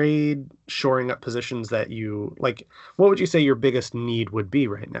good trade, shoring up positions that you like, what would you say your biggest need would be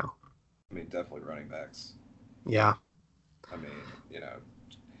right now? I mean, definitely running backs. Yeah. I mean,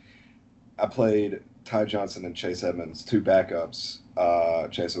 I played Ty Johnson and Chase Edmonds, two backups.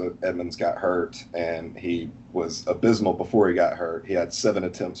 Chase Edmonds got hurt, and he was abysmal before he got hurt. He had 7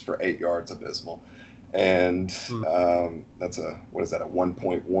 attempts for 8 yards, abysmal. And that's a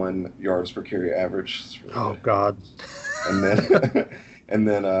 1.1 yards per carry average. Really good. God. And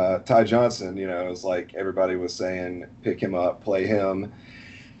then Ty Johnson, it was like everybody was saying, pick him up, play him.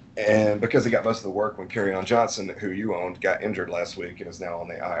 And because he got most of the work when Kerryon Johnson, who you owned, got injured last week and is now on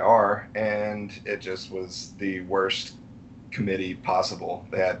the IR, and it just was the worst committee possible.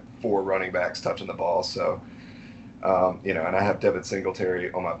 They had 4 running backs touching the ball. So, and I have Devin Singletary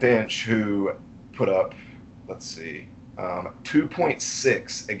on my bench, who put up,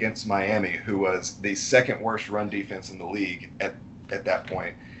 2.6 against Miami, who was the second worst run defense in the league at that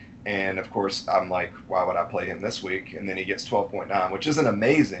point. And of course, I'm like, why would I play him this week? And then he gets 12.9, which isn't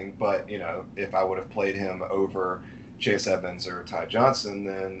amazing, but if I would have played him over Chase Edmonds or Ty Johnson,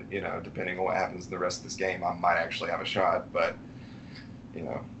 then depending on what happens in the rest of this game, I might actually have a shot. But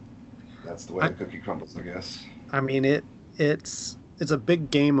that's the way the cookie crumbles, I guess. I mean, it's a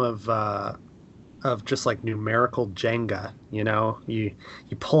big game of just like numerical Jenga. You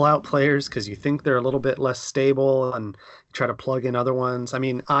pull out players because you think they're a little bit less stable, and try to plug in other ones. I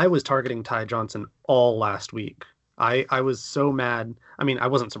mean, I was targeting Ty Johnson all last week. I was so mad. I mean, I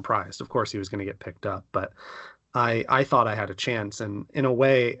wasn't surprised. Of course he was going to get picked up, but I thought I had a chance, and in a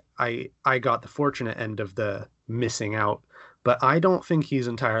way, I got the fortunate end of the missing out. But I don't think he's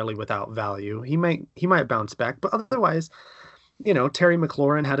entirely without value. He might bounce back, but otherwise, Terry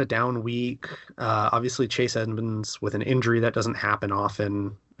McLaurin had a down week. Obviously, Chase Edmonds with an injury that doesn't happen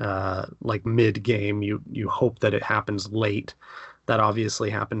often. Like mid game, you hope that it happens late. That obviously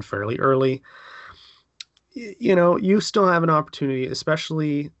happened fairly early. You still have an opportunity,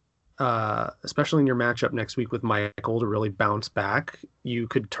 especially in your matchup next week with Michael, to really bounce back. You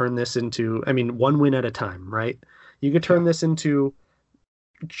could turn this into, I mean, one win at a time, right? You could turn this into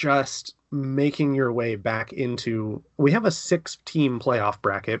just making your way back into. We have a 6-team playoff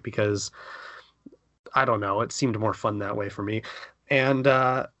bracket because I don't know, it seemed more fun that way for me. And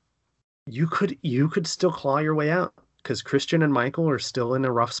you could still claw your way out because Christian and Michael are still in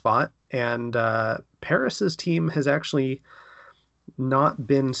a rough spot, and Paris's team has actually not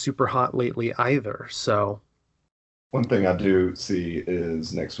been super hot lately either. So One thing I do see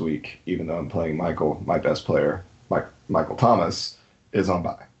is next week, even though I'm playing Michael, my best player, Michael Thomas, is on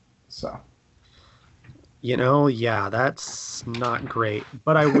bye. So yeah, that's not great.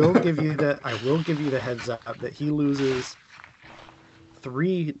 But I will give you the heads up that he loses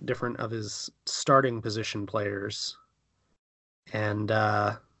 3 different of his starting position players, and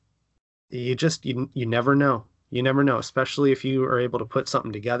you never know. You never know, especially if you are able to put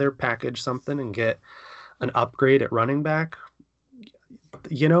something together, package something, and get an upgrade at running back.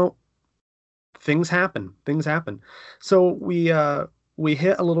 Things happen. Things happen. So we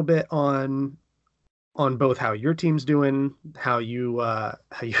hit a little bit on both how your team's doing, how you've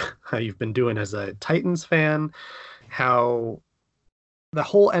been doing as a Titans fan, how the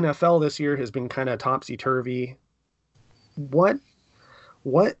whole NFL this year has been kind of topsy-turvy. What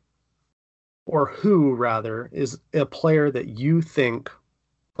or who rather is a player that you think,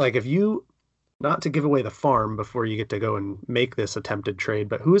 like, if you, not to give away the farm before you get to go and make this attempted trade,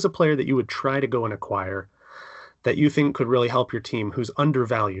 but who is a player that you would try to go and acquire that you think could really help your team, who's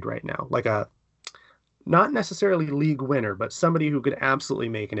undervalued right now, like a not necessarily league winner, but somebody who could absolutely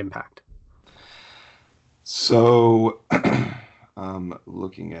make an impact? So I'm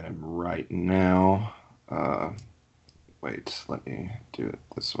looking at him right now. Wait, let me do it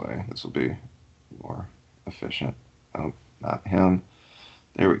this way. This will be more efficient. Oh, not him.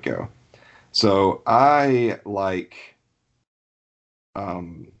 There we go. So I like,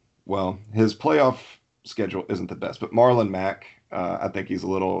 well, his playoff schedule isn't the best, but Marlon Mack, I think he's a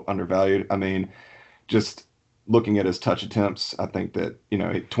little undervalued. I mean, just looking at his touch attempts, I think that,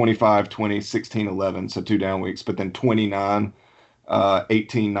 25, 20, 16, 11, so 2 down weeks, but then 29,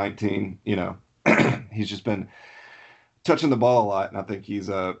 18, 19, he's just been touching the ball a lot, and I think he's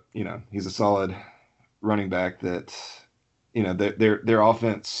a solid running back that, their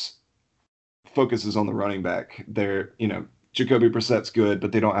offense focuses on the running back. Jacoby Brissett's good,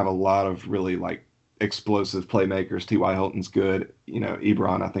 but they don't have a lot of really like explosive playmakers. T.Y. Hilton's good.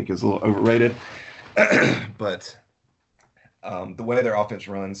 Ebron, I think, is a little overrated. But the way their offense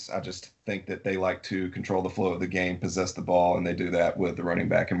runs, I just think that they like to control the flow of the game, possess the ball, and they do that with the running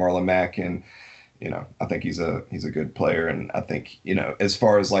back and Marlon Mack. And I think he's a good player, and I think as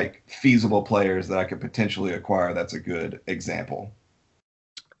far as like feasible players that I could potentially acquire, that's a good example.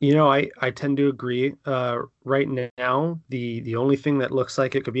 I tend to agree. Right now, the only thing that looks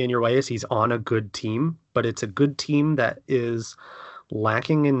like it could be in your way is he's on a good team, but it's a good team that is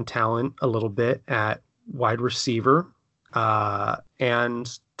lacking in talent a little bit at wide receiver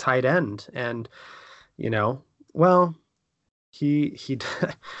and tight end. And, well, he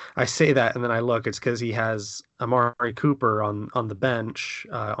I say that and then I look, it's because he has Amari Cooper on the bench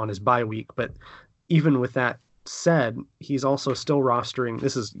on his bye week. But even with that said, he's also still rostering,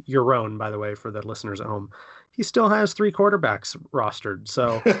 this is your own, by the way, for the listeners at home, he still has 3 quarterbacks rostered.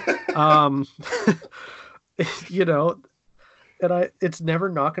 So and it's never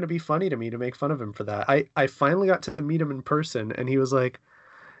not going to be funny to me to make fun of him for that. I finally got to meet him in person, and he was like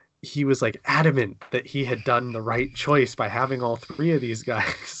adamant that he had done the right choice by having all 3 of these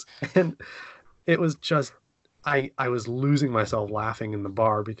guys. And it was just, I was losing myself laughing in the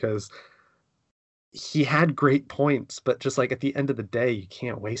bar because he had great points, but just like at the end of the day, you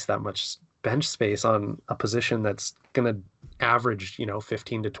can't waste that much bench space on a position that's going to average,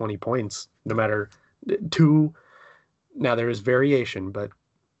 15 to 20 points, no matter now there is variation, but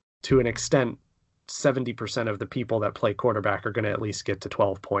to an extent, 70% of the people that play quarterback are going to at least get to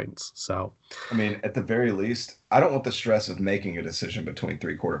 12 points. So, I mean, at the very least, I don't want the stress of making a decision between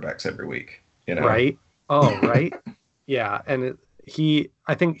 3 quarterbacks every week, Right. Oh, right. Yeah. And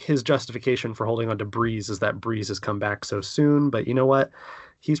I think his justification for holding on to Breeze is that Breeze has come back so soon, but you know what?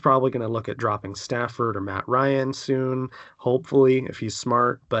 He's probably going to look at dropping Stafford or Matt Ryan soon, hopefully, if he's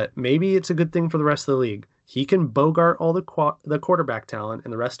smart. But maybe it's a good thing for the rest of the league. He can bogart all the quarterback talent,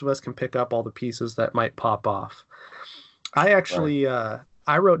 and the rest of us can pick up all the pieces that might pop off. I actually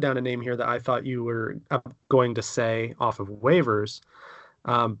I wrote down a name here that I thought you were going to say off of waivers.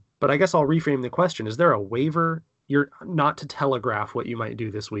 But I guess I'll reframe the question. Is there a waiver? You're not to telegraph what you might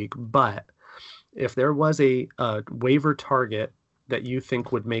do this week, but if there was a waiver target that you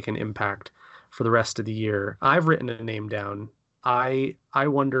think would make an impact for the rest of the year, I've written a name down. I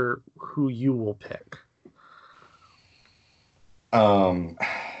wonder who you will pick. I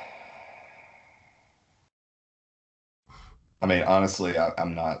mean, honestly,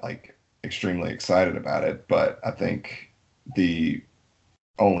 I'm not like extremely excited about it, but I think the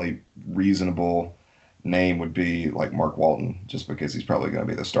only reasonable name would be like Mark Walton, just because he's probably going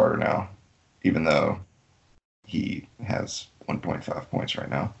to be the starter now, even though he has 1.5 points right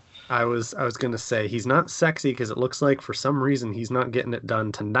now. I was going to say he's not sexy because it looks like for some reason he's not getting it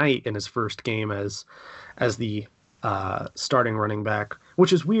done tonight in his first game as the starting running back,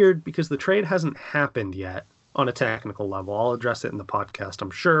 which is weird because the trade hasn't happened yet on a technical level. I'll address it in the podcast,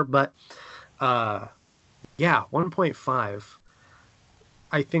 I'm sure, but yeah, 1.5.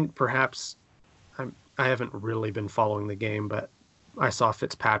 I think perhaps I haven't really been following the game, but I saw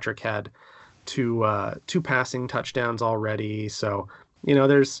Fitzpatrick had two passing touchdowns already. So,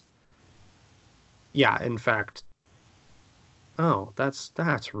 there's, in fact,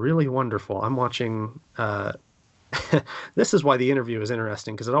 that's really wonderful. I'm watching, this is why the interview is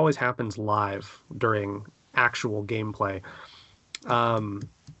interesting, because it always happens live during actual gameplay.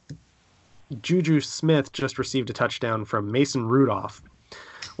 Juju Smith just received a touchdown from Mason Rudolph,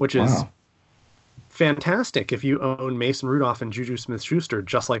 which is fantastic if you own Mason Rudolph and Juju Smith-Schuster,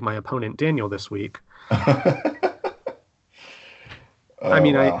 just like my opponent Daniel this week. I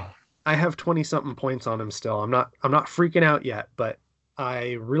mean, wow. I have 20-something points on him still. I'm not freaking out yet, but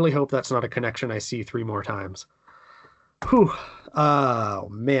I really hope that's not a connection I see 3 more times. Whew. Oh,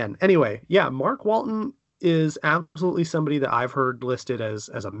 man. Anyway, yeah, Mark Walton is absolutely somebody that I've heard listed as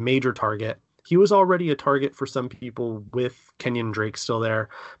a major target. He was already a target for some people with Kenyon Drake still there,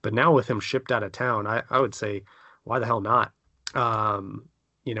 but now with him shipped out of town, I would say, why the hell not?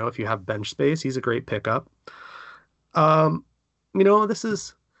 If you have bench space, he's a great pickup. We're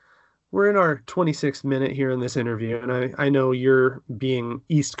in our 26th minute here in this interview, and I know you're being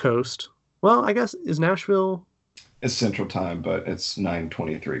East Coast. Well, I guess, is Nashville? It's Central Time, but it's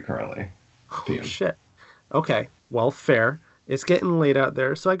 9:23 currently. PM. Oh, shit. Okay, well, fair. It's getting late out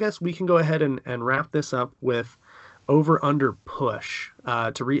there, so I guess we can go ahead and wrap this up with over-under push.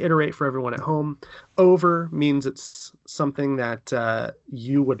 To reiterate for everyone at home, over means it's something that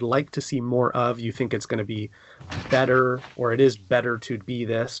you would like to see more of. You think it's going to be better, or it is better to be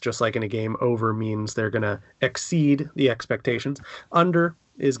this, just like in a game. Over means they're going to exceed the expectations. Under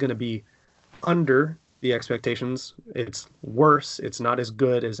is going to be under the expectations. It's worse. It's not as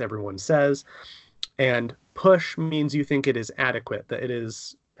good as everyone says. And push means you think it is adequate, that it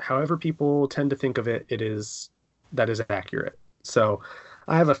is, however people tend to think of it, that is accurate. So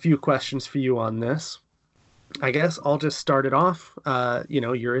I have a few questions for you on this. I guess I'll just start it off.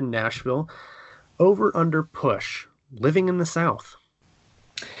 You're in Nashville. Over, under, push. Living in the South.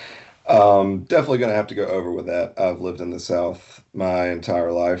 Definitely going to have to go over with that. I've lived in the South my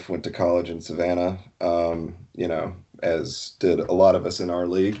entire life, went to college in Savannah, as did a lot of us in our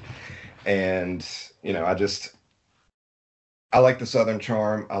league. And, I like the Southern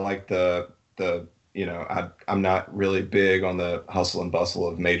charm. I like I'm not really big on the hustle and bustle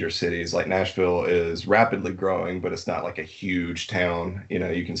of major cities. Like Nashville is rapidly growing, but it's not like a huge town.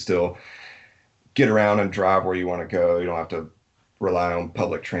 You can still get around and drive where you want to go. You don't have to rely on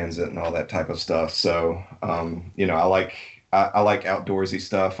public transit and all that type of stuff. So, I like outdoorsy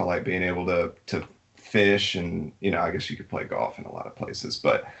stuff. I like being able to fish, and, I guess you could play golf in a lot of places,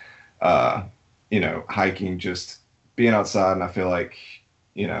 but, hiking, just being outside. And I feel like,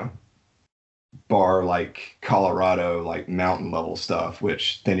 bar like Colorado, like mountain level stuff,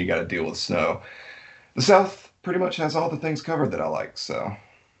 which then you got to deal with snow. The South pretty much has all the things covered that I like. So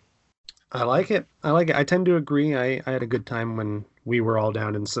I like it. I tend to agree. I had a good time when we were all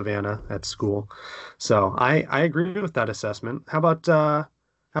down in Savannah at school. So I agree with that assessment. How about the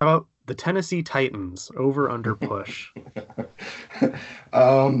Tennessee Titans, over, under, push?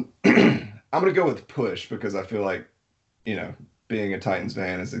 I'm going to go with push, because I feel like, being a Titans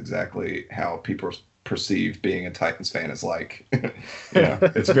fan is exactly how people perceive being a Titans fan is like.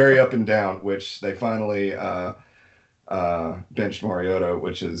 It's very up and down, which they finally benched Mariota,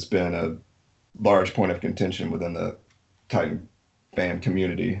 which has been a large point of contention within the Titan fan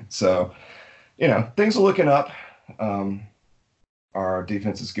community. So, things are looking up. Um, our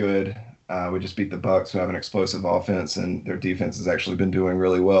defense is good. We just beat the Bucks, who have an explosive offense, and their defense has actually been doing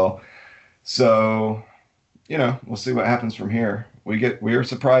really well. So, we'll see what happens from here. We are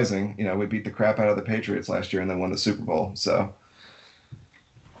surprising. We beat the crap out of the Patriots last year and then won the Super Bowl. So,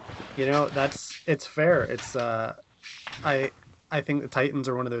 it's fair. I I think the Titans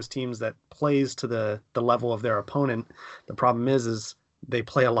are one of those teams that plays to the level of their opponent. The problem is they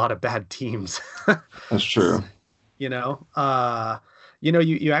play a lot of bad teams. that's true. you know,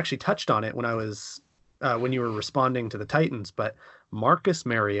 you actually touched on it when you were responding to the Titans, but Marcus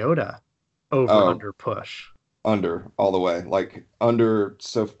Mariota over Oh, under push. under all the way, like under,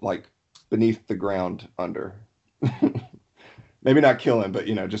 so like beneath the ground under. Maybe not kill him, but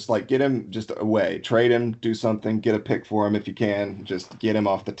just like get him just away, trade him, do something, get a pick for him if you can, just get him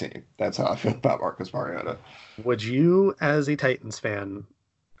off the team. That's how I feel about Marcus Mariota. Would you, as a Titans fan,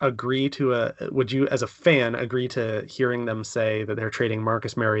 would you, as a fan, agree to hearing them say that they're trading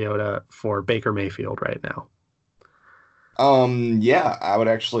Marcus Mariota for Baker Mayfield right now? Yeah, I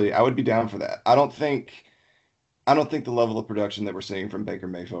would be down for that. I don't think the level of production that we're seeing from Baker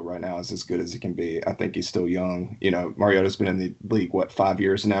Mayfield right now is as good as it can be. I think he's still young. Mariota's been in the league, 5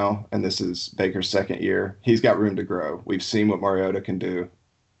 years now, and this is Baker's second year. He's got room to grow. We've seen what Mariota can do.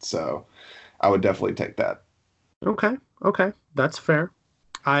 So I would definitely take that. Okay, that's fair.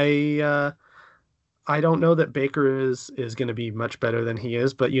 I don't know that Baker is going to be much better than he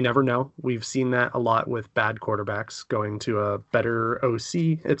is, but you never know. We've seen that a lot with bad quarterbacks going to a better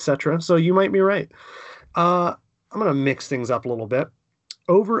OC, etc. So you might be right. I'm going to mix things up a little bit.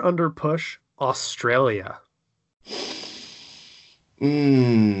 Over under push Australia.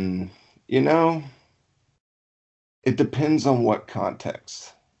 Mm, you know, it depends on what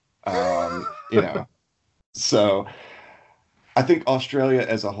context. Um, you know, so I think Australia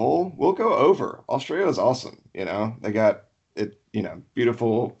as a whole will go over. Australia is awesome. They got it,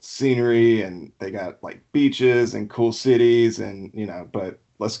 beautiful scenery, and they got like beaches and cool cities, and but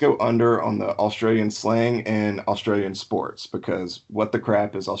let's go under on the Australian slang and Australian sports, because what the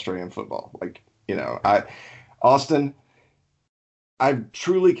crap is Australian football? Austin, I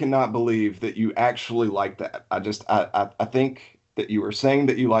truly cannot believe that you actually like that. I think that you were saying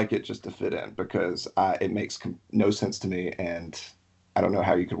that you like it just to fit in, because it makes no sense to me, and I don't know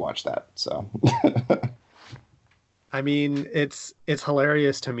how you could watch that. So, I mean, it's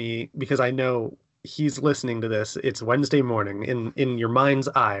hilarious to me because I know he's listening to this. It's Wednesday morning in your mind's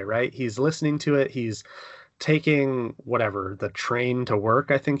eye, right? He's listening to it. He's taking the train to work,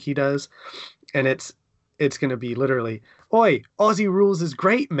 I think he does. And it's going to be literally, "Oi, Aussie rules is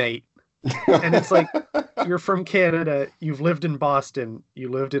great, mate." And it's like, you're from Canada, you've lived in Boston, you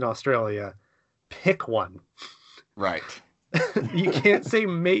lived in Australia. Pick one. right. You can't say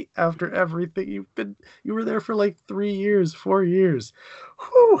mate after everything. You were there for like 3 years, 4 years.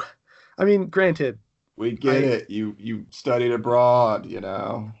 Whew. I mean, granted, We get it. You studied abroad.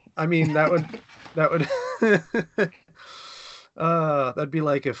 I mean, that would that'd be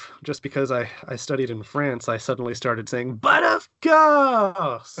like if just because I studied in France, I suddenly started saying "but of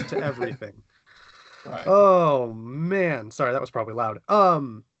course" to everything. Right. Oh man, sorry, that was probably loud.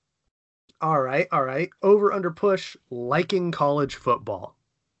 All right. Over under push liking college football.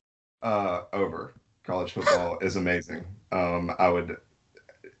 Over. College football is amazing.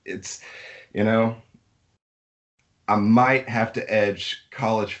 It's, you know, I might have to edge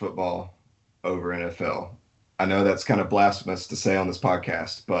college football over NFL. I know that's kind of blasphemous to say on this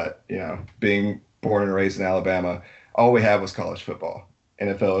podcast, but being born and raised in Alabama, all we have was college football.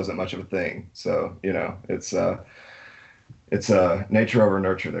 NFL isn't much of a thing, so it's nature over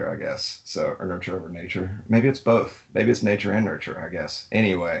nurture there, I guess. So, or nurture over nature. Maybe it's both. Maybe it's nature and nurture, I guess.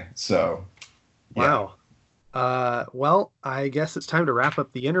 Anyway, so yeah. Wow. Well, I guess it's time to wrap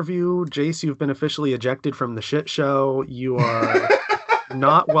up the interview. Jace, you've been officially ejected from the shit show. You are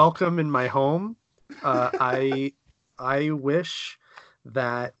not welcome in my home. I wish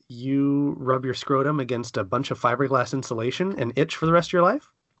that you rub your scrotum against a bunch of fiberglass insulation and itch for the rest of your life.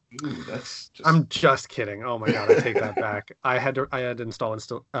 Ooh, that's just... I'm just kidding. Oh my God, I take that back. I had to install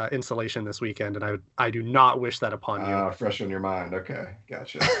insulation this weekend, and I do not wish that upon you. Fresh on your mind. Okay,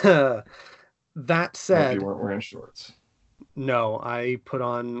 gotcha. That Hope said, you weren't wearing shorts. no, I put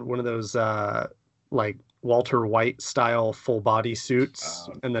on one of those like Walter White style full body suits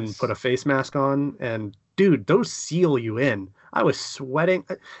and then Nice. put a face mask on, and dude, those seal you in. I was sweating.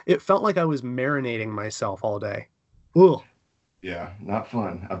 It felt like I was marinating myself all day. Ugh. Yeah, not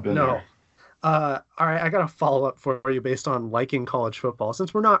fun. I've been No. there. All right, I got a follow up for you based on liking college football,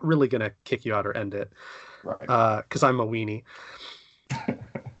 since we're not really gonna kick you out or end it, Right. because I'm a weenie.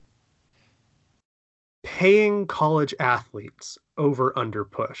 Paying college athletes over under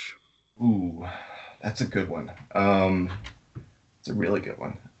push. Ooh, that's a good one. It's a really good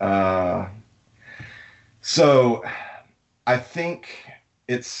one. So I think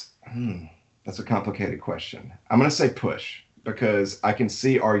it's that's a complicated question. I'm going to say push because I can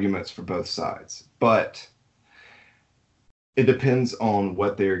see arguments for both sides, but it depends on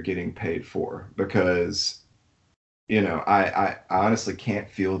what they're getting paid for because I honestly can't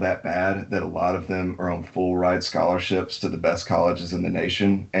feel that bad that a lot of them are on full ride scholarships to the best colleges in the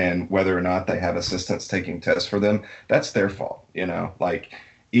nation. And whether or not they have assistants taking tests for them, that's their fault. Like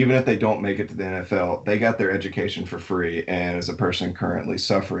even if they don't make it to the NFL, they got their education for free. And as a person currently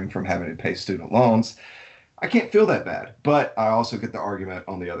suffering from having to pay student loans, I can't feel that bad. But I also get the argument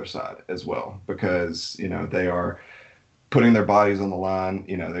on the other side as well, because, they are putting their bodies on the line.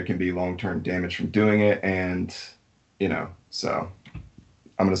 There can be long-term damage from doing it. And, so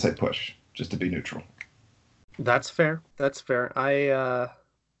I'm going to say push just to be neutral. That's fair.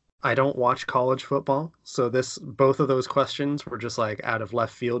 I don't watch college football, so both of those questions were just like out of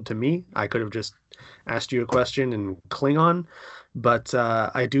left field to me. I could have just asked you a question in Klingon, but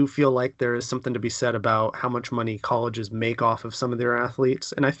I do feel like there is something to be said about how much money colleges make off of some of their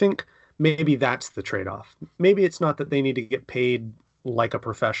athletes, and I think maybe that's the trade-off. Maybe it's not that they need to get paid like a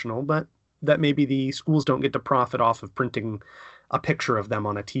professional, but that maybe the schools don't get to profit off of printing a picture of them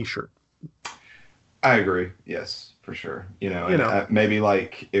on a t-shirt. I agree. Yes, for sure. Maybe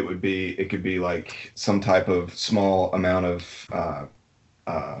like it could be like some type of small amount of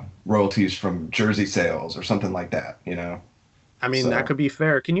royalties from jersey sales or something like that, I mean, that could be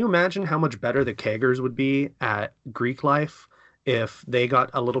fair. Can you imagine how much better the Keggers would be at Greek life if they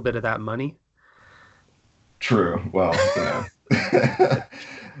got a little bit of that money? True. Well,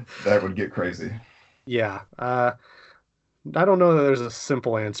 that would get crazy. Yeah. I don't know that there's a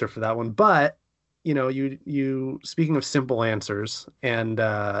simple answer for that one, but you speaking of simple answers and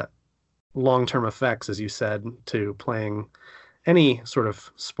long-term effects, as you said, to playing any sort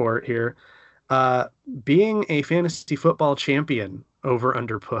of sport here, being a fantasy football champion over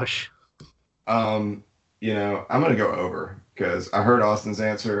under push. I'm going to go over because I heard Austin's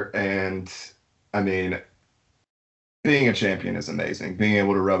answer, and I mean, being a champion is amazing. Being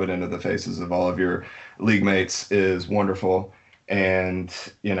able to rub it into the faces of all of your league mates is wonderful. And,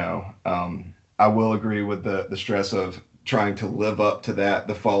 I will agree with the stress of trying to live up to that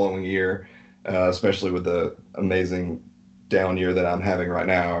the following year, especially with the amazing down year that I'm having right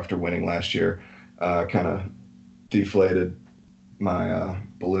now after winning last year. Kind of deflated my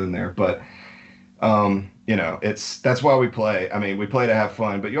balloon there. But, that's why we play. I mean, we play to have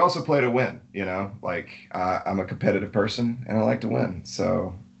fun, but you also play to win, like I'm a competitive person and I like to win.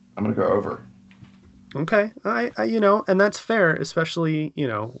 So I'm going to go over. Okay. I and that's fair, especially,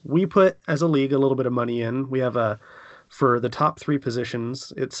 we put as a league a little bit of money in. We have for the top 3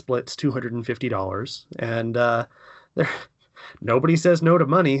 positions, it splits $250 and there nobody says no to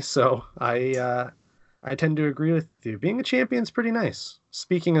money. So I tend to agree with you. Being a champion's pretty nice.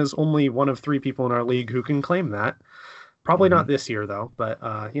 Speaking as only one of 3 people in our league who can claim that. Probably not this year, though, but,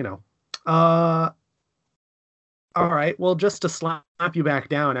 all right, well, just to slap you back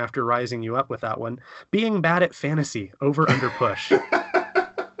down after rising you up with that one, being bad at fantasy, over, under, push.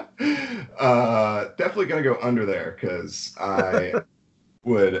 Definitely going to go under there because I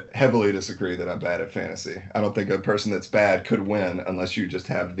would heavily disagree that I'm bad at fantasy. I don't think a person that's bad could win unless you just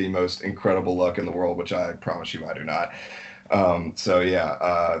have the most incredible luck in the world, which I promise you I do not.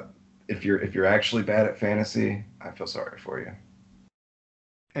 If you're actually bad at fantasy, I feel sorry for you.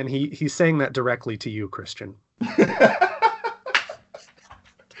 And he's saying that directly to you, Christian.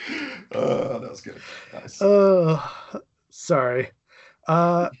 Oh, that was good. Nice. Sorry.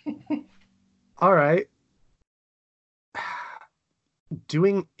 All right.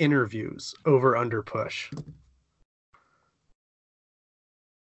 Doing interviews, over, under, push. I'm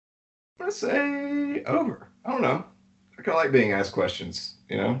gonna say over. I don't know. I kind of like being asked questions.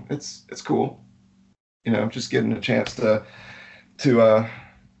 It's cool. Just getting a chance to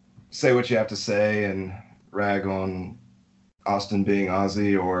say what you have to say and rag on Austin being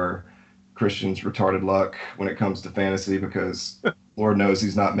Aussie or Christian's retarded luck when it comes to fantasy, because Lord knows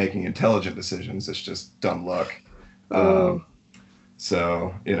he's not making intelligent decisions. It's just dumb luck.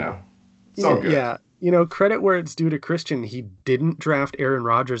 So, it's all good. Yeah. Credit where it's due to Christian. He didn't draft Aaron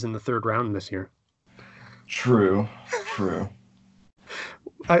Rodgers in the 3rd round this year. True.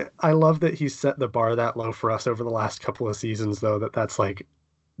 I love that he set the bar that low for us over the last couple of seasons, though, that's like,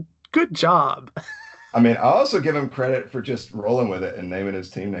 good job. I mean, I also give him credit for just rolling with it and naming his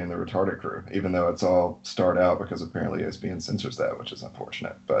team name the Retarded Crew, even though it's all starred out because apparently ESPN censors that, which is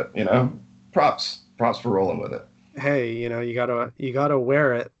unfortunate. But props for rolling with it. Hey, you gotta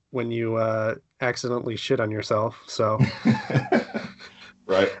wear it when you accidentally shit on yourself. So,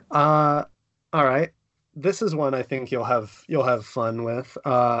 Right. all right, this is one I think you'll have fun with.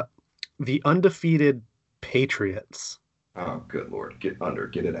 The undefeated Patriots. Oh, good Lord. Get it out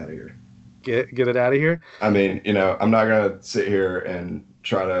of here. Get it out of here. I mean, I'm not going to sit here and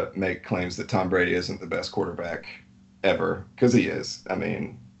try to make claims that Tom Brady isn't the best quarterback ever, because he is. I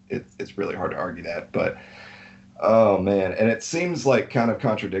mean, it's really hard to argue that. But, oh, man. And it seems like kind of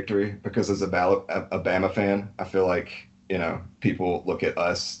contradictory because as a Bama fan, I feel like, people look at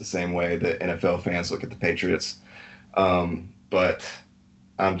us the same way that NFL fans look at the Patriots. But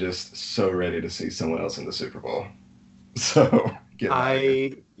I'm just so ready to see someone else in the Super Bowl. So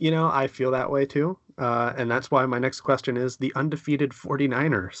I feel that way too. And that's why my next question is the undefeated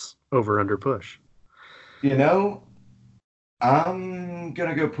 49ers over under push. I'm going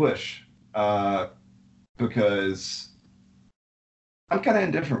to go push because I'm kind of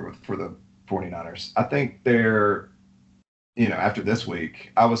indifferent for the 49ers. I think they're, after this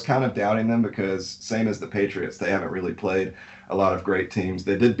week, I was kind of doubting them because same as the Patriots, they haven't really played a lot of great teams.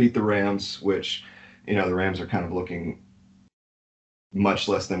 They did beat the Rams, which, the Rams are kind of looking much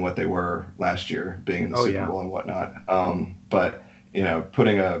less than what they were last year, being in the Super Bowl and whatnot. But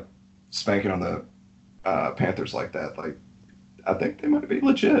putting a spanking on the Panthers like that, like I think they might be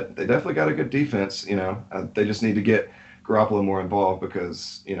legit. They definitely got a good defense. They just need to get Garoppolo more involved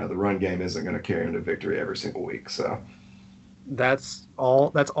because the run game isn't going to carry them to victory every single week. So that's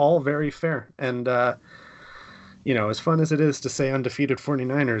all very fair. And as fun as it is to say undefeated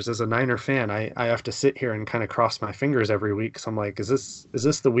 49ers, as a Niner fan, I have to sit here and kind of cross my fingers every week. So I'm like, is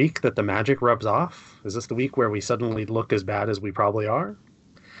this the week that the magic rubs off? Is this the week where we suddenly look as bad as we probably are?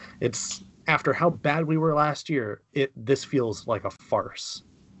 It's after how bad we were last year, this feels like a farce.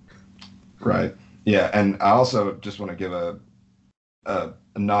 Right. Yeah. And I also just want to give a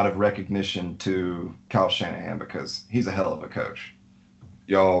nod of recognition to Kyle Shanahan because he's a hell of a coach.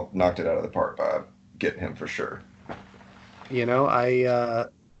 Y'all knocked it out of the park by getting him for sure.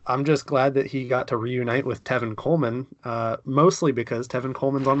 I'm just glad that he got to reunite with Tevin Coleman, mostly because Tevin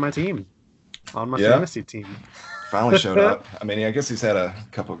Coleman's on my team, on my fantasy team. Finally showed up. I mean, I guess he's had a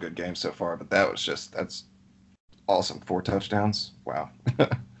couple of good games so far, but that's awesome. 4 touchdowns. Wow.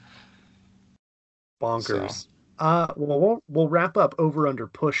 Bonkers. So. We'll wrap up over under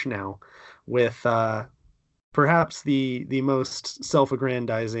push now with perhaps the most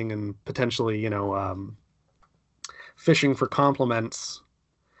self-aggrandizing and potentially, fishing for compliments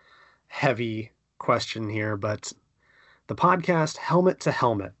heavy question here, but the podcast Helmet to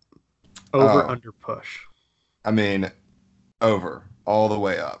Helmet over under push. I mean, over all the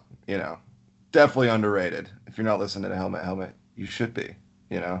way up, definitely underrated. If you're not listening to Helmet, you should be,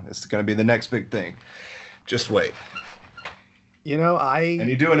 it's going to be the next big thing. Just wait. And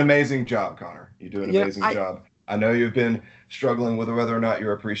you do an amazing job, Connor. You do an amazing job. I know you've been struggling with whether or not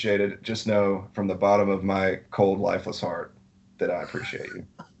you're appreciated. Just know from the bottom of my cold, lifeless heart that I appreciate you.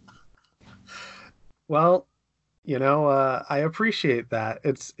 Well, I appreciate that.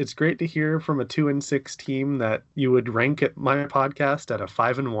 It's great to hear from a 2-6 team that you would rank my podcast at a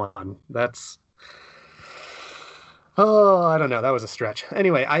 5-1. That's, I don't know. That was a stretch.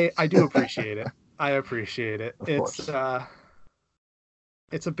 Anyway, I do appreciate it. I appreciate it.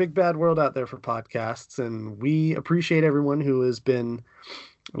 It's a big bad world out there for podcasts, and we appreciate everyone who has been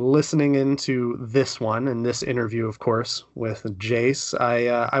listening into this one and this interview, of course, with Jace.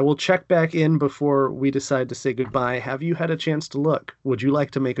 I will check back in before we decide to say goodbye. Have you had a chance to look? Would you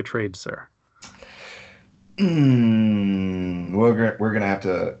like to make a trade, sir? We're gonna have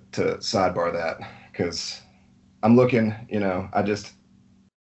to sidebar that because I'm looking.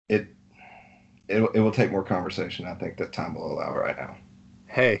 It will take more conversation. I think that time will allow right now.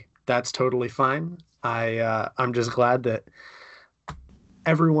 Hey, that's totally fine. I'm just glad that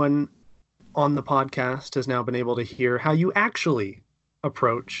everyone on the podcast has now been able to hear how you actually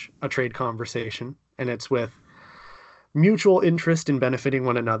approach a trade conversation, and it's with mutual interest in benefiting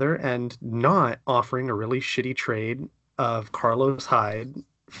one another and not offering a really shitty trade of Carlos Hyde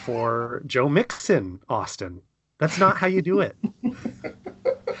for Joe Mixon, Austin. That's not how you do it.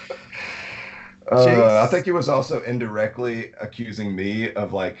 I think he was also indirectly accusing me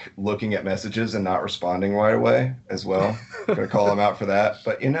of looking at messages and not responding right away as well. I'm gonna call him out for that.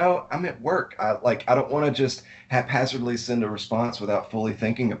 But I'm at work. I don't want to just haphazardly send a response without fully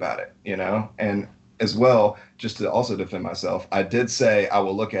thinking about it. And as well, just to also defend myself, I did say I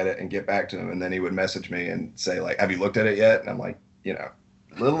will look at it and get back to him, and then he would message me and say like, "Have you looked at it yet?" And I'm like, a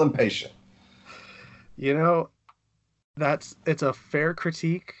little impatient. It's a fair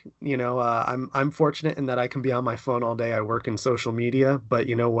critique. I'm fortunate in that I can be on my phone all day. I work in social media, but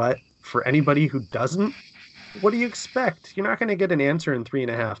you know what? For anybody who doesn't, what do you expect? You're not going to get an answer in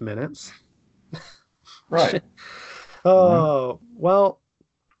 3.5 minutes. Right. Oh, well,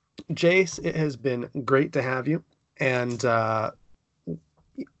 Jace, it has been great to have you. And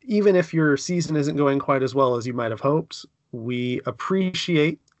even if your season isn't going quite as well as you might have hoped, we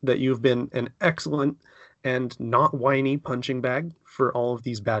appreciate that you've been an excellent and not whiny punching bag for all of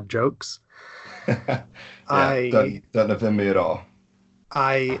these bad jokes. Yeah, I doesn't offend me at all.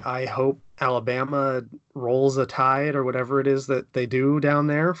 I hope Alabama rolls a tide or whatever it is that they do down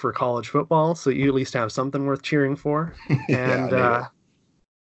there for college football, so you at least have something worth cheering for. And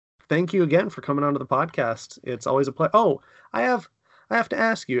thank you again for coming onto the podcast. It's always a pleasure. Oh, I have to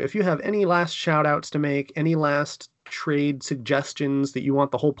ask you if you have any last shout outs to make, any last trade suggestions that you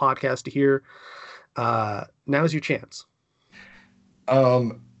want the whole podcast to hear. Now's your chance.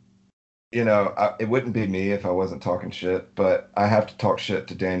 It wouldn't be me if I wasn't talking shit, but I have to talk shit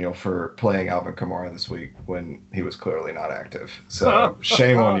to Daniel for playing Alvin Kamara this week when he was clearly not active. So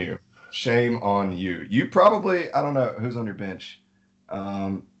shame on you. Shame on you. You probably, I don't know who's on your bench.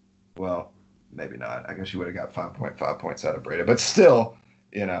 Well, maybe not. I guess you would have got 5.5 points out of Breda, but still,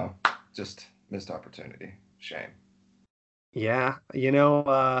 just missed opportunity. Shame. Yeah,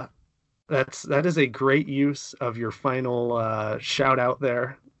 that is a great use of your final shout out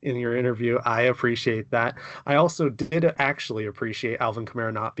there in your interview. I appreciate that. I also did actually appreciate Alvin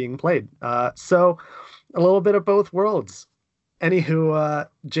Kamara not being played. So a little bit of both worlds. Anywho,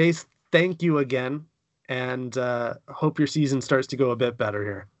 Jace, thank you again, and hope your season starts to go a bit better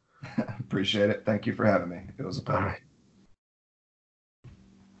here. Appreciate it. Thank you for having me. It was a pleasure. All right.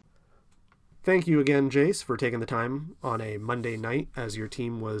 Thank you again, Jace, for taking the time on a Monday night as your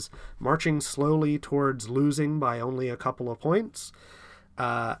team was marching slowly towards losing by only a couple of points.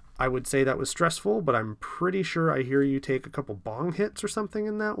 I would say that was stressful, but I'm pretty sure I hear you take a couple bong hits or something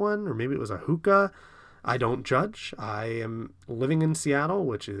in that one, or maybe it was a hookah. I don't judge. I am living in Seattle,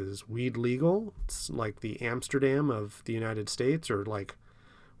 which is weed legal. It's like the Amsterdam of the United States, or like,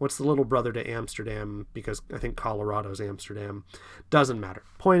 what's the little brother to Amsterdam? Because I think Colorado's Amsterdam. Doesn't matter.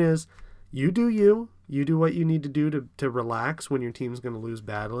 Point is, you do you. You do what you need to do to relax when your team's going to lose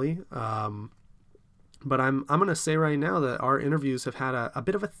badly. But I'm going to say right now that our interviews have had a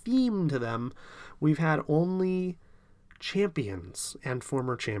bit of a theme to them. We've had only champions and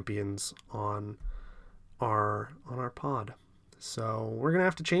former champions on our pod. So we're going to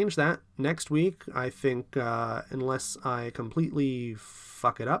have to change that next week. I think unless I completely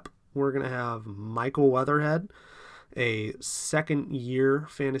fuck it up, we're going to have Michael Weatherhead, a second-year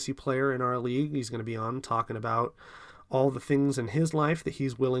fantasy player in our league. He's going to be on talking about all the things in his life that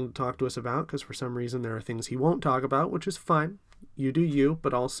he's willing to talk to us about, because for some reason there are things he won't talk about, which is fine. You do you,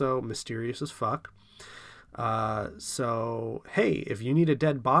 but also mysterious as fuck. So, hey, if you need a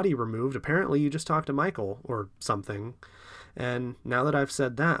dead body removed, apparently you just talk to Michael or something. And now that I've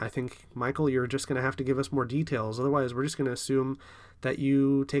said that, I think, Michael, you're just going to have to give us more details. Otherwise, we're just going to assume that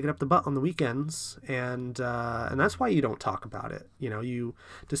you take it up the butt on the weekends, and that's why you don't talk about it. You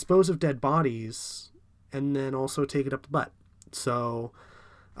dispose of dead bodies and then also take it up the butt. So,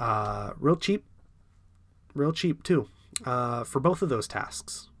 real cheap too, for both of those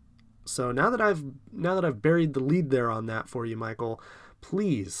tasks. So now that I've buried the lead there on that for you, Michael,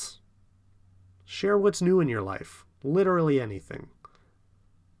 please share what's new in your life. Literally anything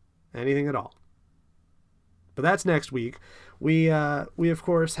at all. But that's next week. We of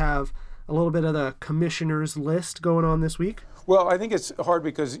course have a little bit of the commissioner's list going on this week. Well, I think it's hard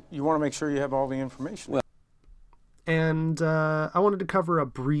because you want to make sure you have all the information. And I wanted to cover a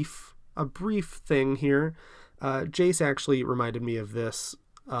brief thing here. Jace actually reminded me of this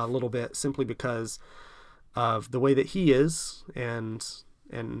a little bit, simply because of the way that he is and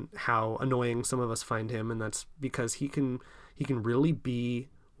how annoying some of us find him, and that's because he can really be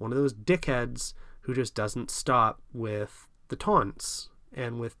one of those dickheads who just doesn't stop with the taunts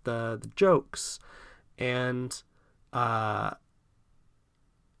and with the jokes. And I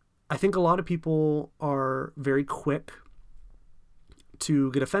think a lot of people are very quick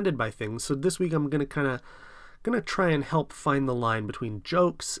to get offended by things. So this week I'm gonna try and help find the line between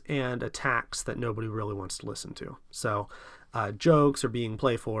jokes and attacks that nobody really wants to listen to. So jokes or being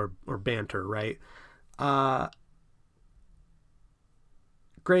playful or banter, right?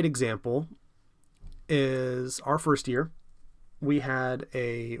 Great example is our first year. we had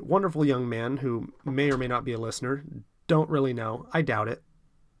a wonderful young man who may or may not be a listener. Don't really know. I doubt it.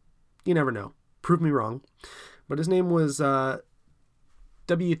 You never know. Prove me wrong. But his name was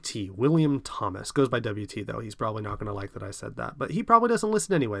WT, William Thomas. Goes by WT, though. He's probably not going to like that I said that. But he probably doesn't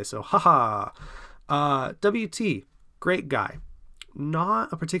listen anyway, so haha. WT, great guy.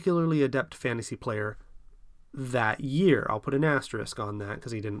 Not a particularly adept fantasy player that year. I'll put an asterisk on that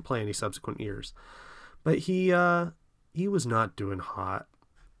because he didn't play any subsequent years. But he was not doing hot.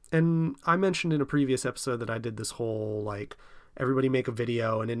 And I mentioned in a previous episode that I did this whole, like, everybody make a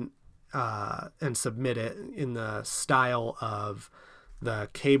video and submit it in the style of the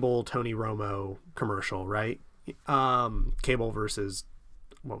Cable Tony Romo commercial, right? Cable versus,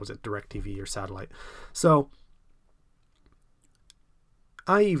 what was it, DirecTV or satellite. So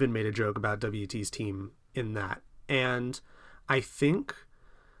I even made a joke about WT's team in that. And I think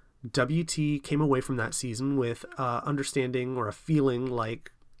WT came away from that season with understanding or a feeling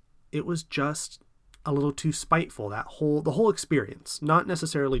like it was just a little too spiteful, the whole experience, not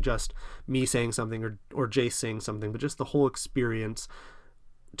necessarily just me saying something or Jace saying something, but just the whole experience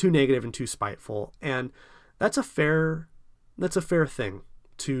too negative and too spiteful. And that's a fair thing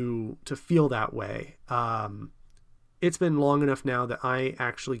to feel that way. It's been long enough now that I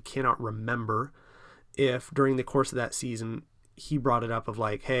actually cannot remember if during the course of that season he brought it up of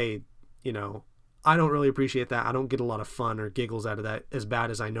like, hey, you know, I don't really appreciate that. I don't get a lot of fun or giggles out of that, as bad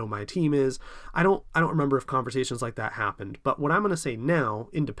as I know my team is. I don't remember if conversations like that happened. But what I'm going to say now,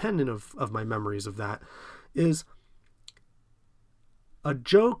 independent of my memories of that, is a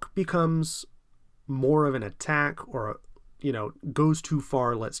joke becomes more of an attack or, goes too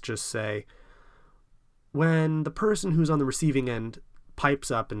far, let's just say, when the person who's on the receiving end pipes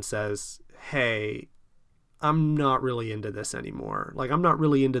up and says, hey, I'm not really into this anymore. Like, I'm not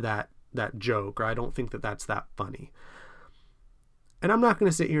really into that joke, or I don't think that that's that funny. And I'm not going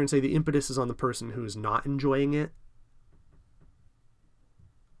to sit here and say the impetus is on the person who's not enjoying it.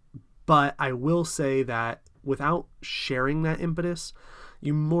 But I will say that without sharing that impetus,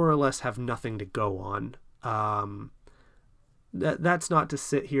 you more or less have nothing to go on. That's not to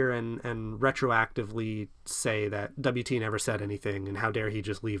sit here and retroactively say that WT never said anything and how dare he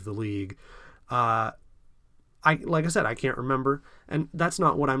just leave the league. Like I said, I can't remember, and that's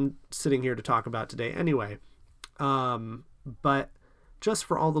not what I'm sitting here to talk about today anyway. But just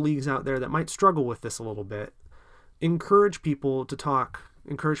for all the leagues out there that might struggle with this a little bit, encourage people to talk,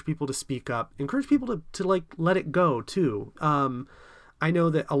 encourage people to speak up, encourage people to like let it go too. I know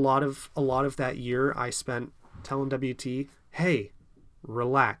that a lot of that year I spent telling WT, hey,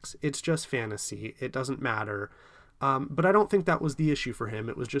 relax, it's just fantasy, it doesn't matter. But I don't think that was the issue for him.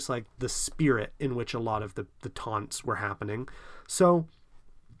 It was just like the spirit in which a lot of the taunts were happening. So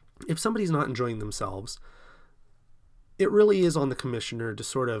if somebody's not enjoying themselves, it really is on the commissioner to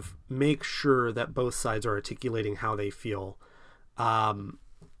sort of make sure that both sides are articulating how they feel.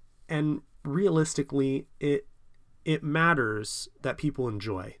 And realistically, it matters that people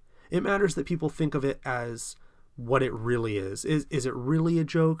enjoy. It matters that people think of it as what it really is. Is it really a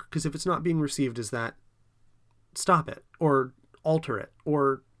joke? Because if it's not being received as that, stop it or alter it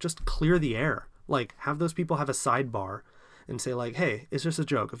or just clear the air. Like, have those people have a sidebar and say like, hey, it's just a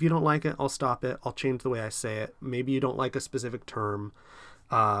joke. If you don't like it, I'll stop it. I'll change the way I say it. Maybe you don't like a specific term.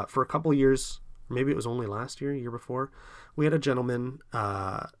 For a couple of years, maybe it was only last year, year before, we had a gentleman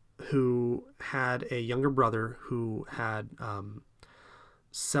who had a younger brother who had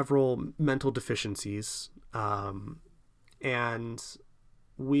several mental deficiencies. And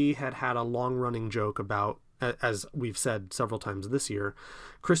we had a long-running joke about, as we've said several times this year,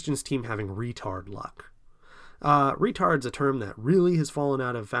 Christian's team having retard luck. Retard's a term that really has fallen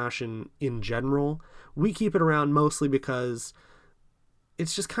out of fashion in general. We keep it around mostly because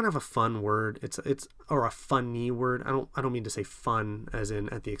it's just kind of a fun word. It's or a funny word. I don't mean to say fun as in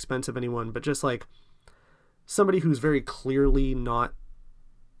at the expense of anyone, but just like somebody who's very clearly not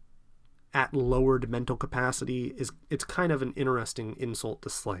at lowered mental capacity it's kind of an interesting insult to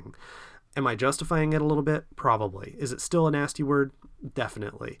sling. Am I justifying it a little bit? Probably. Is it still a nasty word?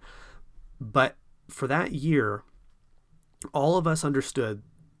 Definitely. But for that year, all of us understood,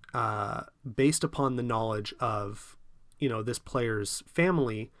 based upon the knowledge of, this player's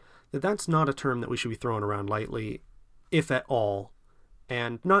family, that's not a term that we should be throwing around lightly, if at all.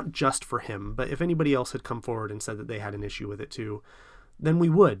 And not just for him, but if anybody else had come forward and said that they had an issue with it too, then we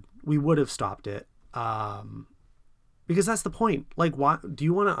would have stopped it. Because that's the point. Like, why do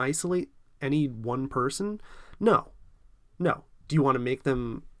you want to isolate any one person? No. Do you want to make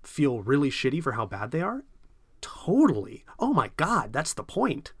them feel really shitty for how bad they are? Totally. Oh my God, that's the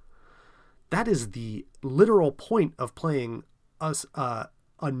point. That is the literal point of playing a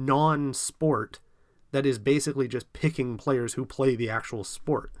non-sport that is basically just picking players who play the actual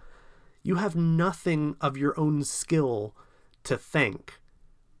sport. You have nothing of your own skill to thank.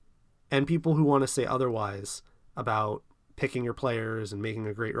 And people who want to say otherwise about picking your players and making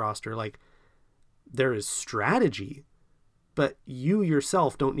a great roster, like, there is strategy, but you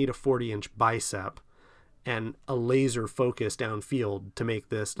yourself don't need a 40-inch bicep and a laser focus downfield to make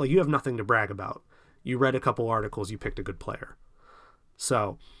this. Like, you have nothing to brag about. You read a couple articles, you picked a good player.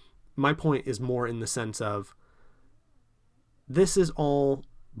 So my point is more in the sense of, this is all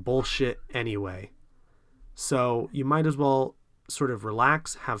bullshit anyway. So you might as well sort of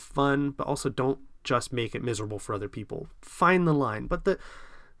relax, have fun, but also don't just make it miserable for other people. Find the line. But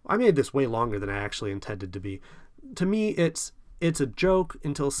I made this way longer than I actually intended to be. To me, it's a joke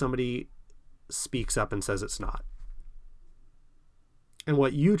until somebody speaks up and says it's not. And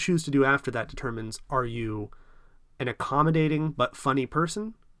what you choose to do after that determines, are you an accommodating but funny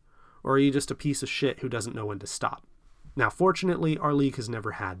person, or are you just a piece of shit who doesn't know when to stop? Now, fortunately, our league has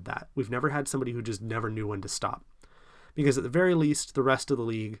never had that. We've never had somebody who just never knew when to stop. Because at the very least, the rest of the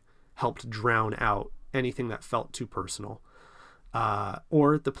league helped drown out anything that felt too personal.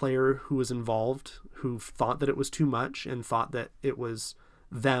 Or the player who was involved, who thought that it was too much and thought that it was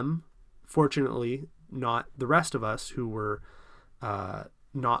them. Fortunately, not the rest of us who were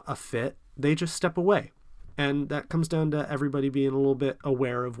not a fit. They just step away. And that comes down to everybody being a little bit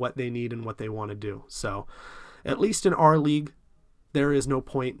aware of what they need and what they want to do. So at least in our league, there is no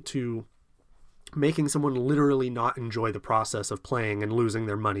point to making someone literally not enjoy the process of playing and losing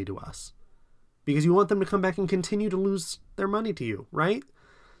their money to us. Because you want them to come back and continue to lose their money to you, right?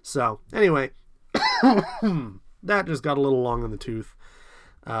 So, anyway, that just got a little long in the tooth.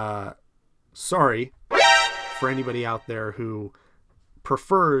 Sorry for anybody out there who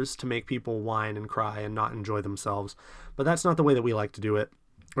prefers to make people whine and cry and not enjoy themselves. But that's not the way that we like to do it.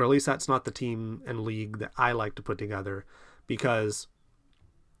 Or at least that's not the team and league that I like to put together. Because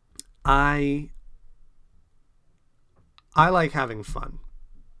I like having fun.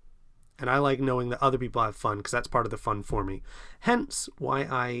 And I like knowing that other people have fun, because that's part of the fun for me. Hence why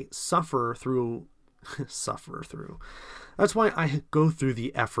I suffer through. That's why I go through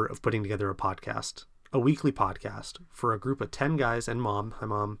the effort of putting together a podcast, a weekly podcast for a group of 10 guys and my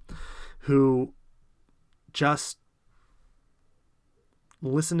mom, who just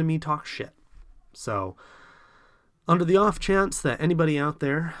listen to me talk shit. So, under the off chance that anybody out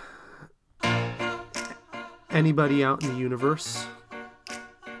there, anybody out in the universe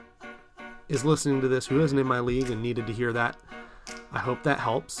is listening to this who isn't in my league and needed to hear that, I hope that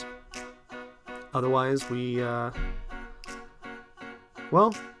helps. Otherwise, we have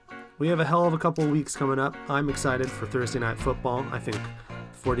a hell of a couple of weeks coming up. I'm excited for Thursday Night Football. I think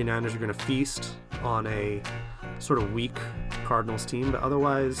the 49ers are going to feast on a sort of weak Cardinals team, but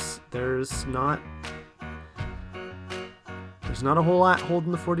otherwise there's not a whole lot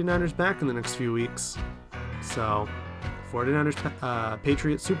holding the 49ers back in the next few weeks. So, 49ers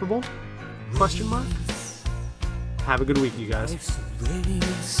Patriots Super Bowl? Question mark? Have a good week, you guys.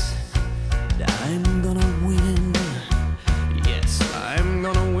 I'm gonna win. Yes, I'm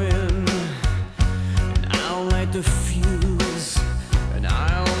gonna win. And I'll light the fuse. And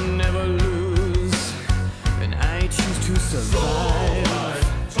I'll never lose. And I choose to survive.